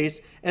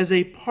grace as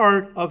a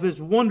part of His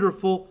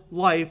wonderful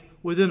life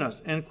within us.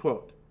 End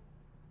quote.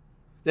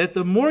 That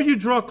the more you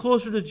draw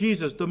closer to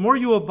Jesus, the more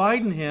you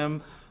abide in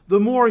Him, the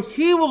more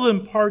He will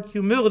impart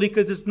humility,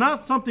 because it's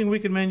not something we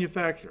can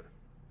manufacture.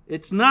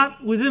 It's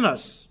not within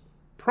us.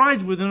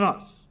 Pride's within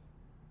us.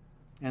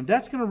 And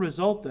that's going to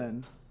result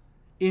then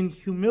in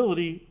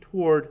humility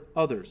toward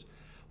others.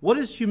 What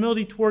is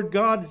humility toward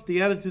God? It's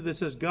the attitude that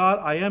says, God,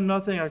 I am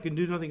nothing, I can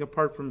do nothing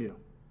apart from you.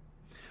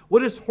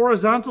 What is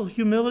horizontal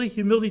humility?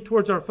 Humility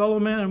towards our fellow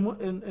men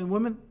and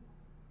women?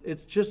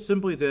 It's just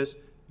simply this: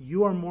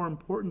 you are more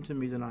important to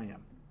me than I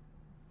am.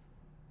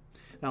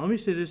 Now let me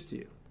say this to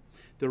you.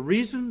 The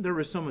reason there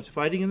is so much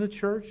fighting in the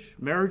church,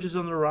 marriages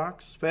on the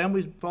rocks,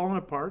 families falling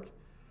apart,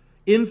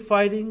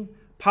 infighting,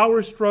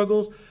 power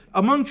struggles,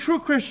 among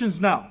true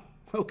Christians now,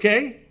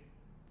 okay?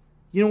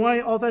 You know why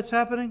all that's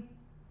happening?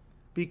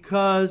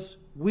 Because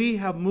we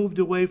have moved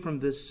away from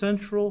this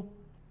central,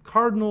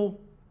 cardinal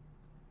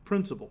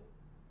principle,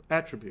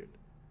 attribute,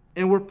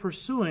 and we're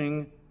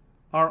pursuing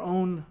our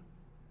own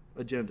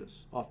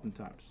agendas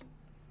oftentimes.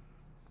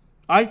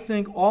 I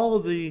think all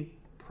of the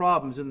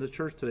problems in the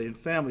church today, in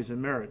families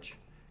and marriage,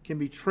 can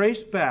be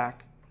traced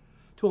back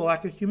to a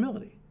lack of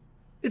humility.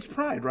 It's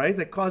pride, right,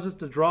 that causes us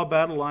to draw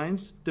battle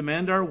lines,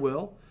 demand our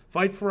will,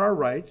 fight for our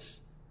rights,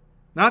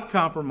 not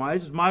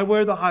compromise, it's my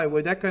way or the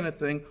highway, that kind of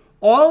thing.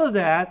 All of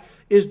that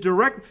is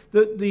direct.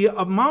 The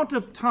amount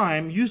of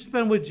time you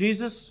spend with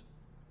Jesus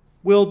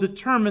will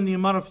determine the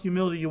amount of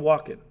humility you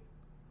walk in.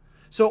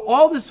 So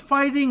all this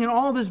fighting and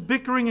all this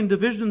bickering and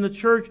division in the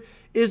church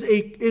is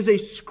a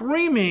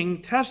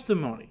screaming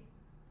testimony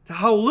to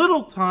how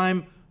little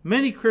time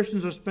many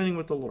Christians are spending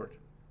with the Lord,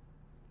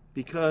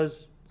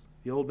 because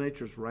the old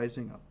nature is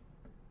rising up.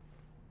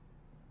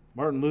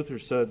 Martin Luther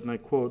said, and I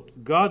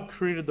quote, God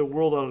created the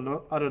world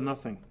out of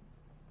nothing,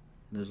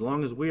 and as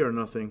long as we are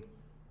nothing,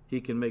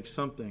 He can make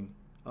something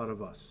out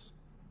of us.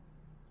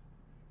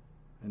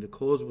 And to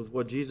close with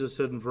what Jesus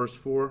said in verse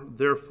 4,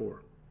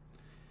 therefore,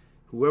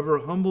 whoever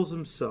humbles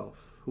himself,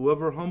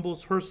 whoever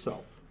humbles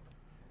herself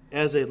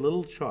as a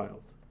little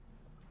child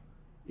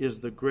is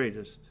the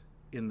greatest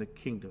in the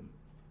kingdom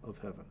of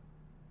heaven.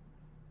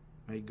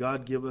 May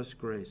God give us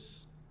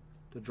grace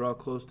to draw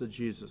close to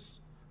Jesus,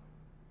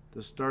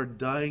 to start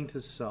dying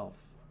to self,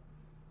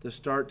 to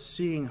start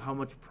seeing how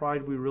much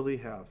pride we really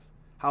have,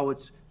 how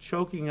it's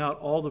choking out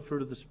all the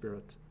fruit of the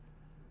Spirit,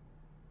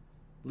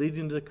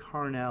 leading to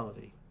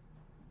carnality,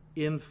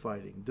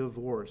 infighting,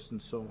 divorce,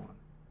 and so on.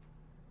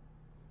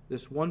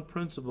 This one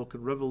principle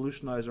could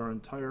revolutionize our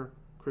entire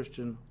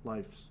Christian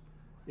lives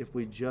if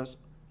we just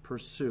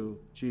pursue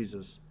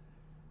Jesus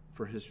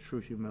for his true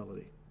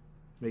humility.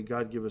 May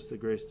God give us the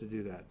grace to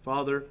do that.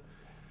 Father,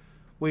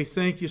 we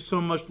thank you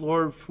so much,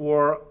 Lord,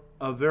 for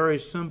a very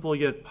simple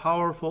yet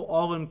powerful,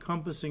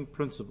 all-encompassing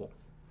principle.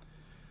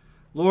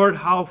 Lord,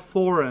 how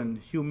foreign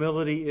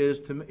humility is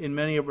in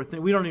many of our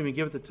things. We don't even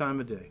give it the time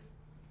of day.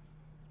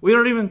 We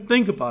don't even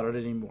think about it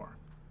anymore.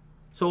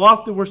 So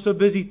often we're so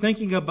busy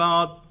thinking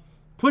about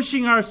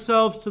pushing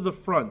ourselves to the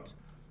front,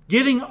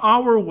 getting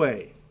our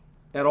way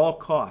at all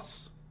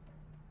costs.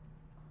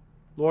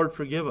 Lord,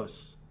 forgive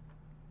us.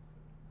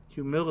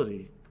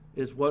 Humility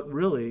is what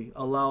really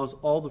allows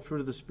all the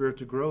fruit of the Spirit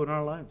to grow in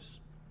our lives.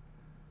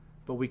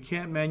 But we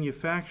can't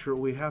manufacture it.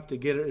 We have to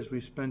get it as we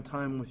spend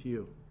time with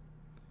you.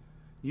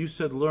 You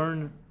said,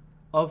 learn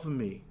of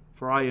me,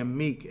 for I am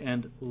meek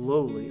and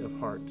lowly of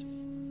heart.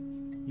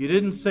 You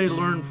didn't say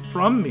learn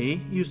from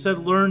me. You said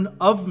learn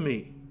of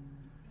me.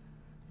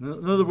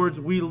 In other words,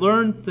 we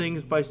learn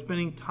things by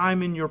spending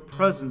time in your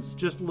presence,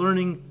 just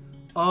learning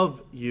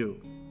of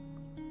you.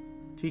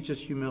 Teach us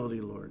humility,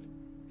 Lord.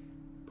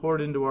 Pour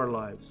it into our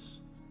lives,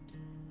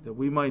 that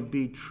we might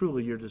be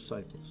truly your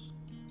disciples,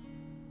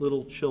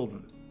 little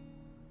children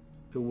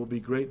who will be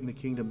great in the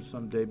kingdom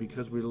someday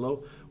because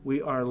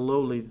we are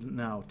lowly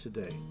now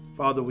today.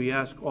 Father, we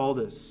ask all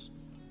this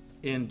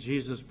in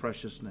Jesus'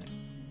 precious name.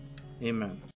 Amen.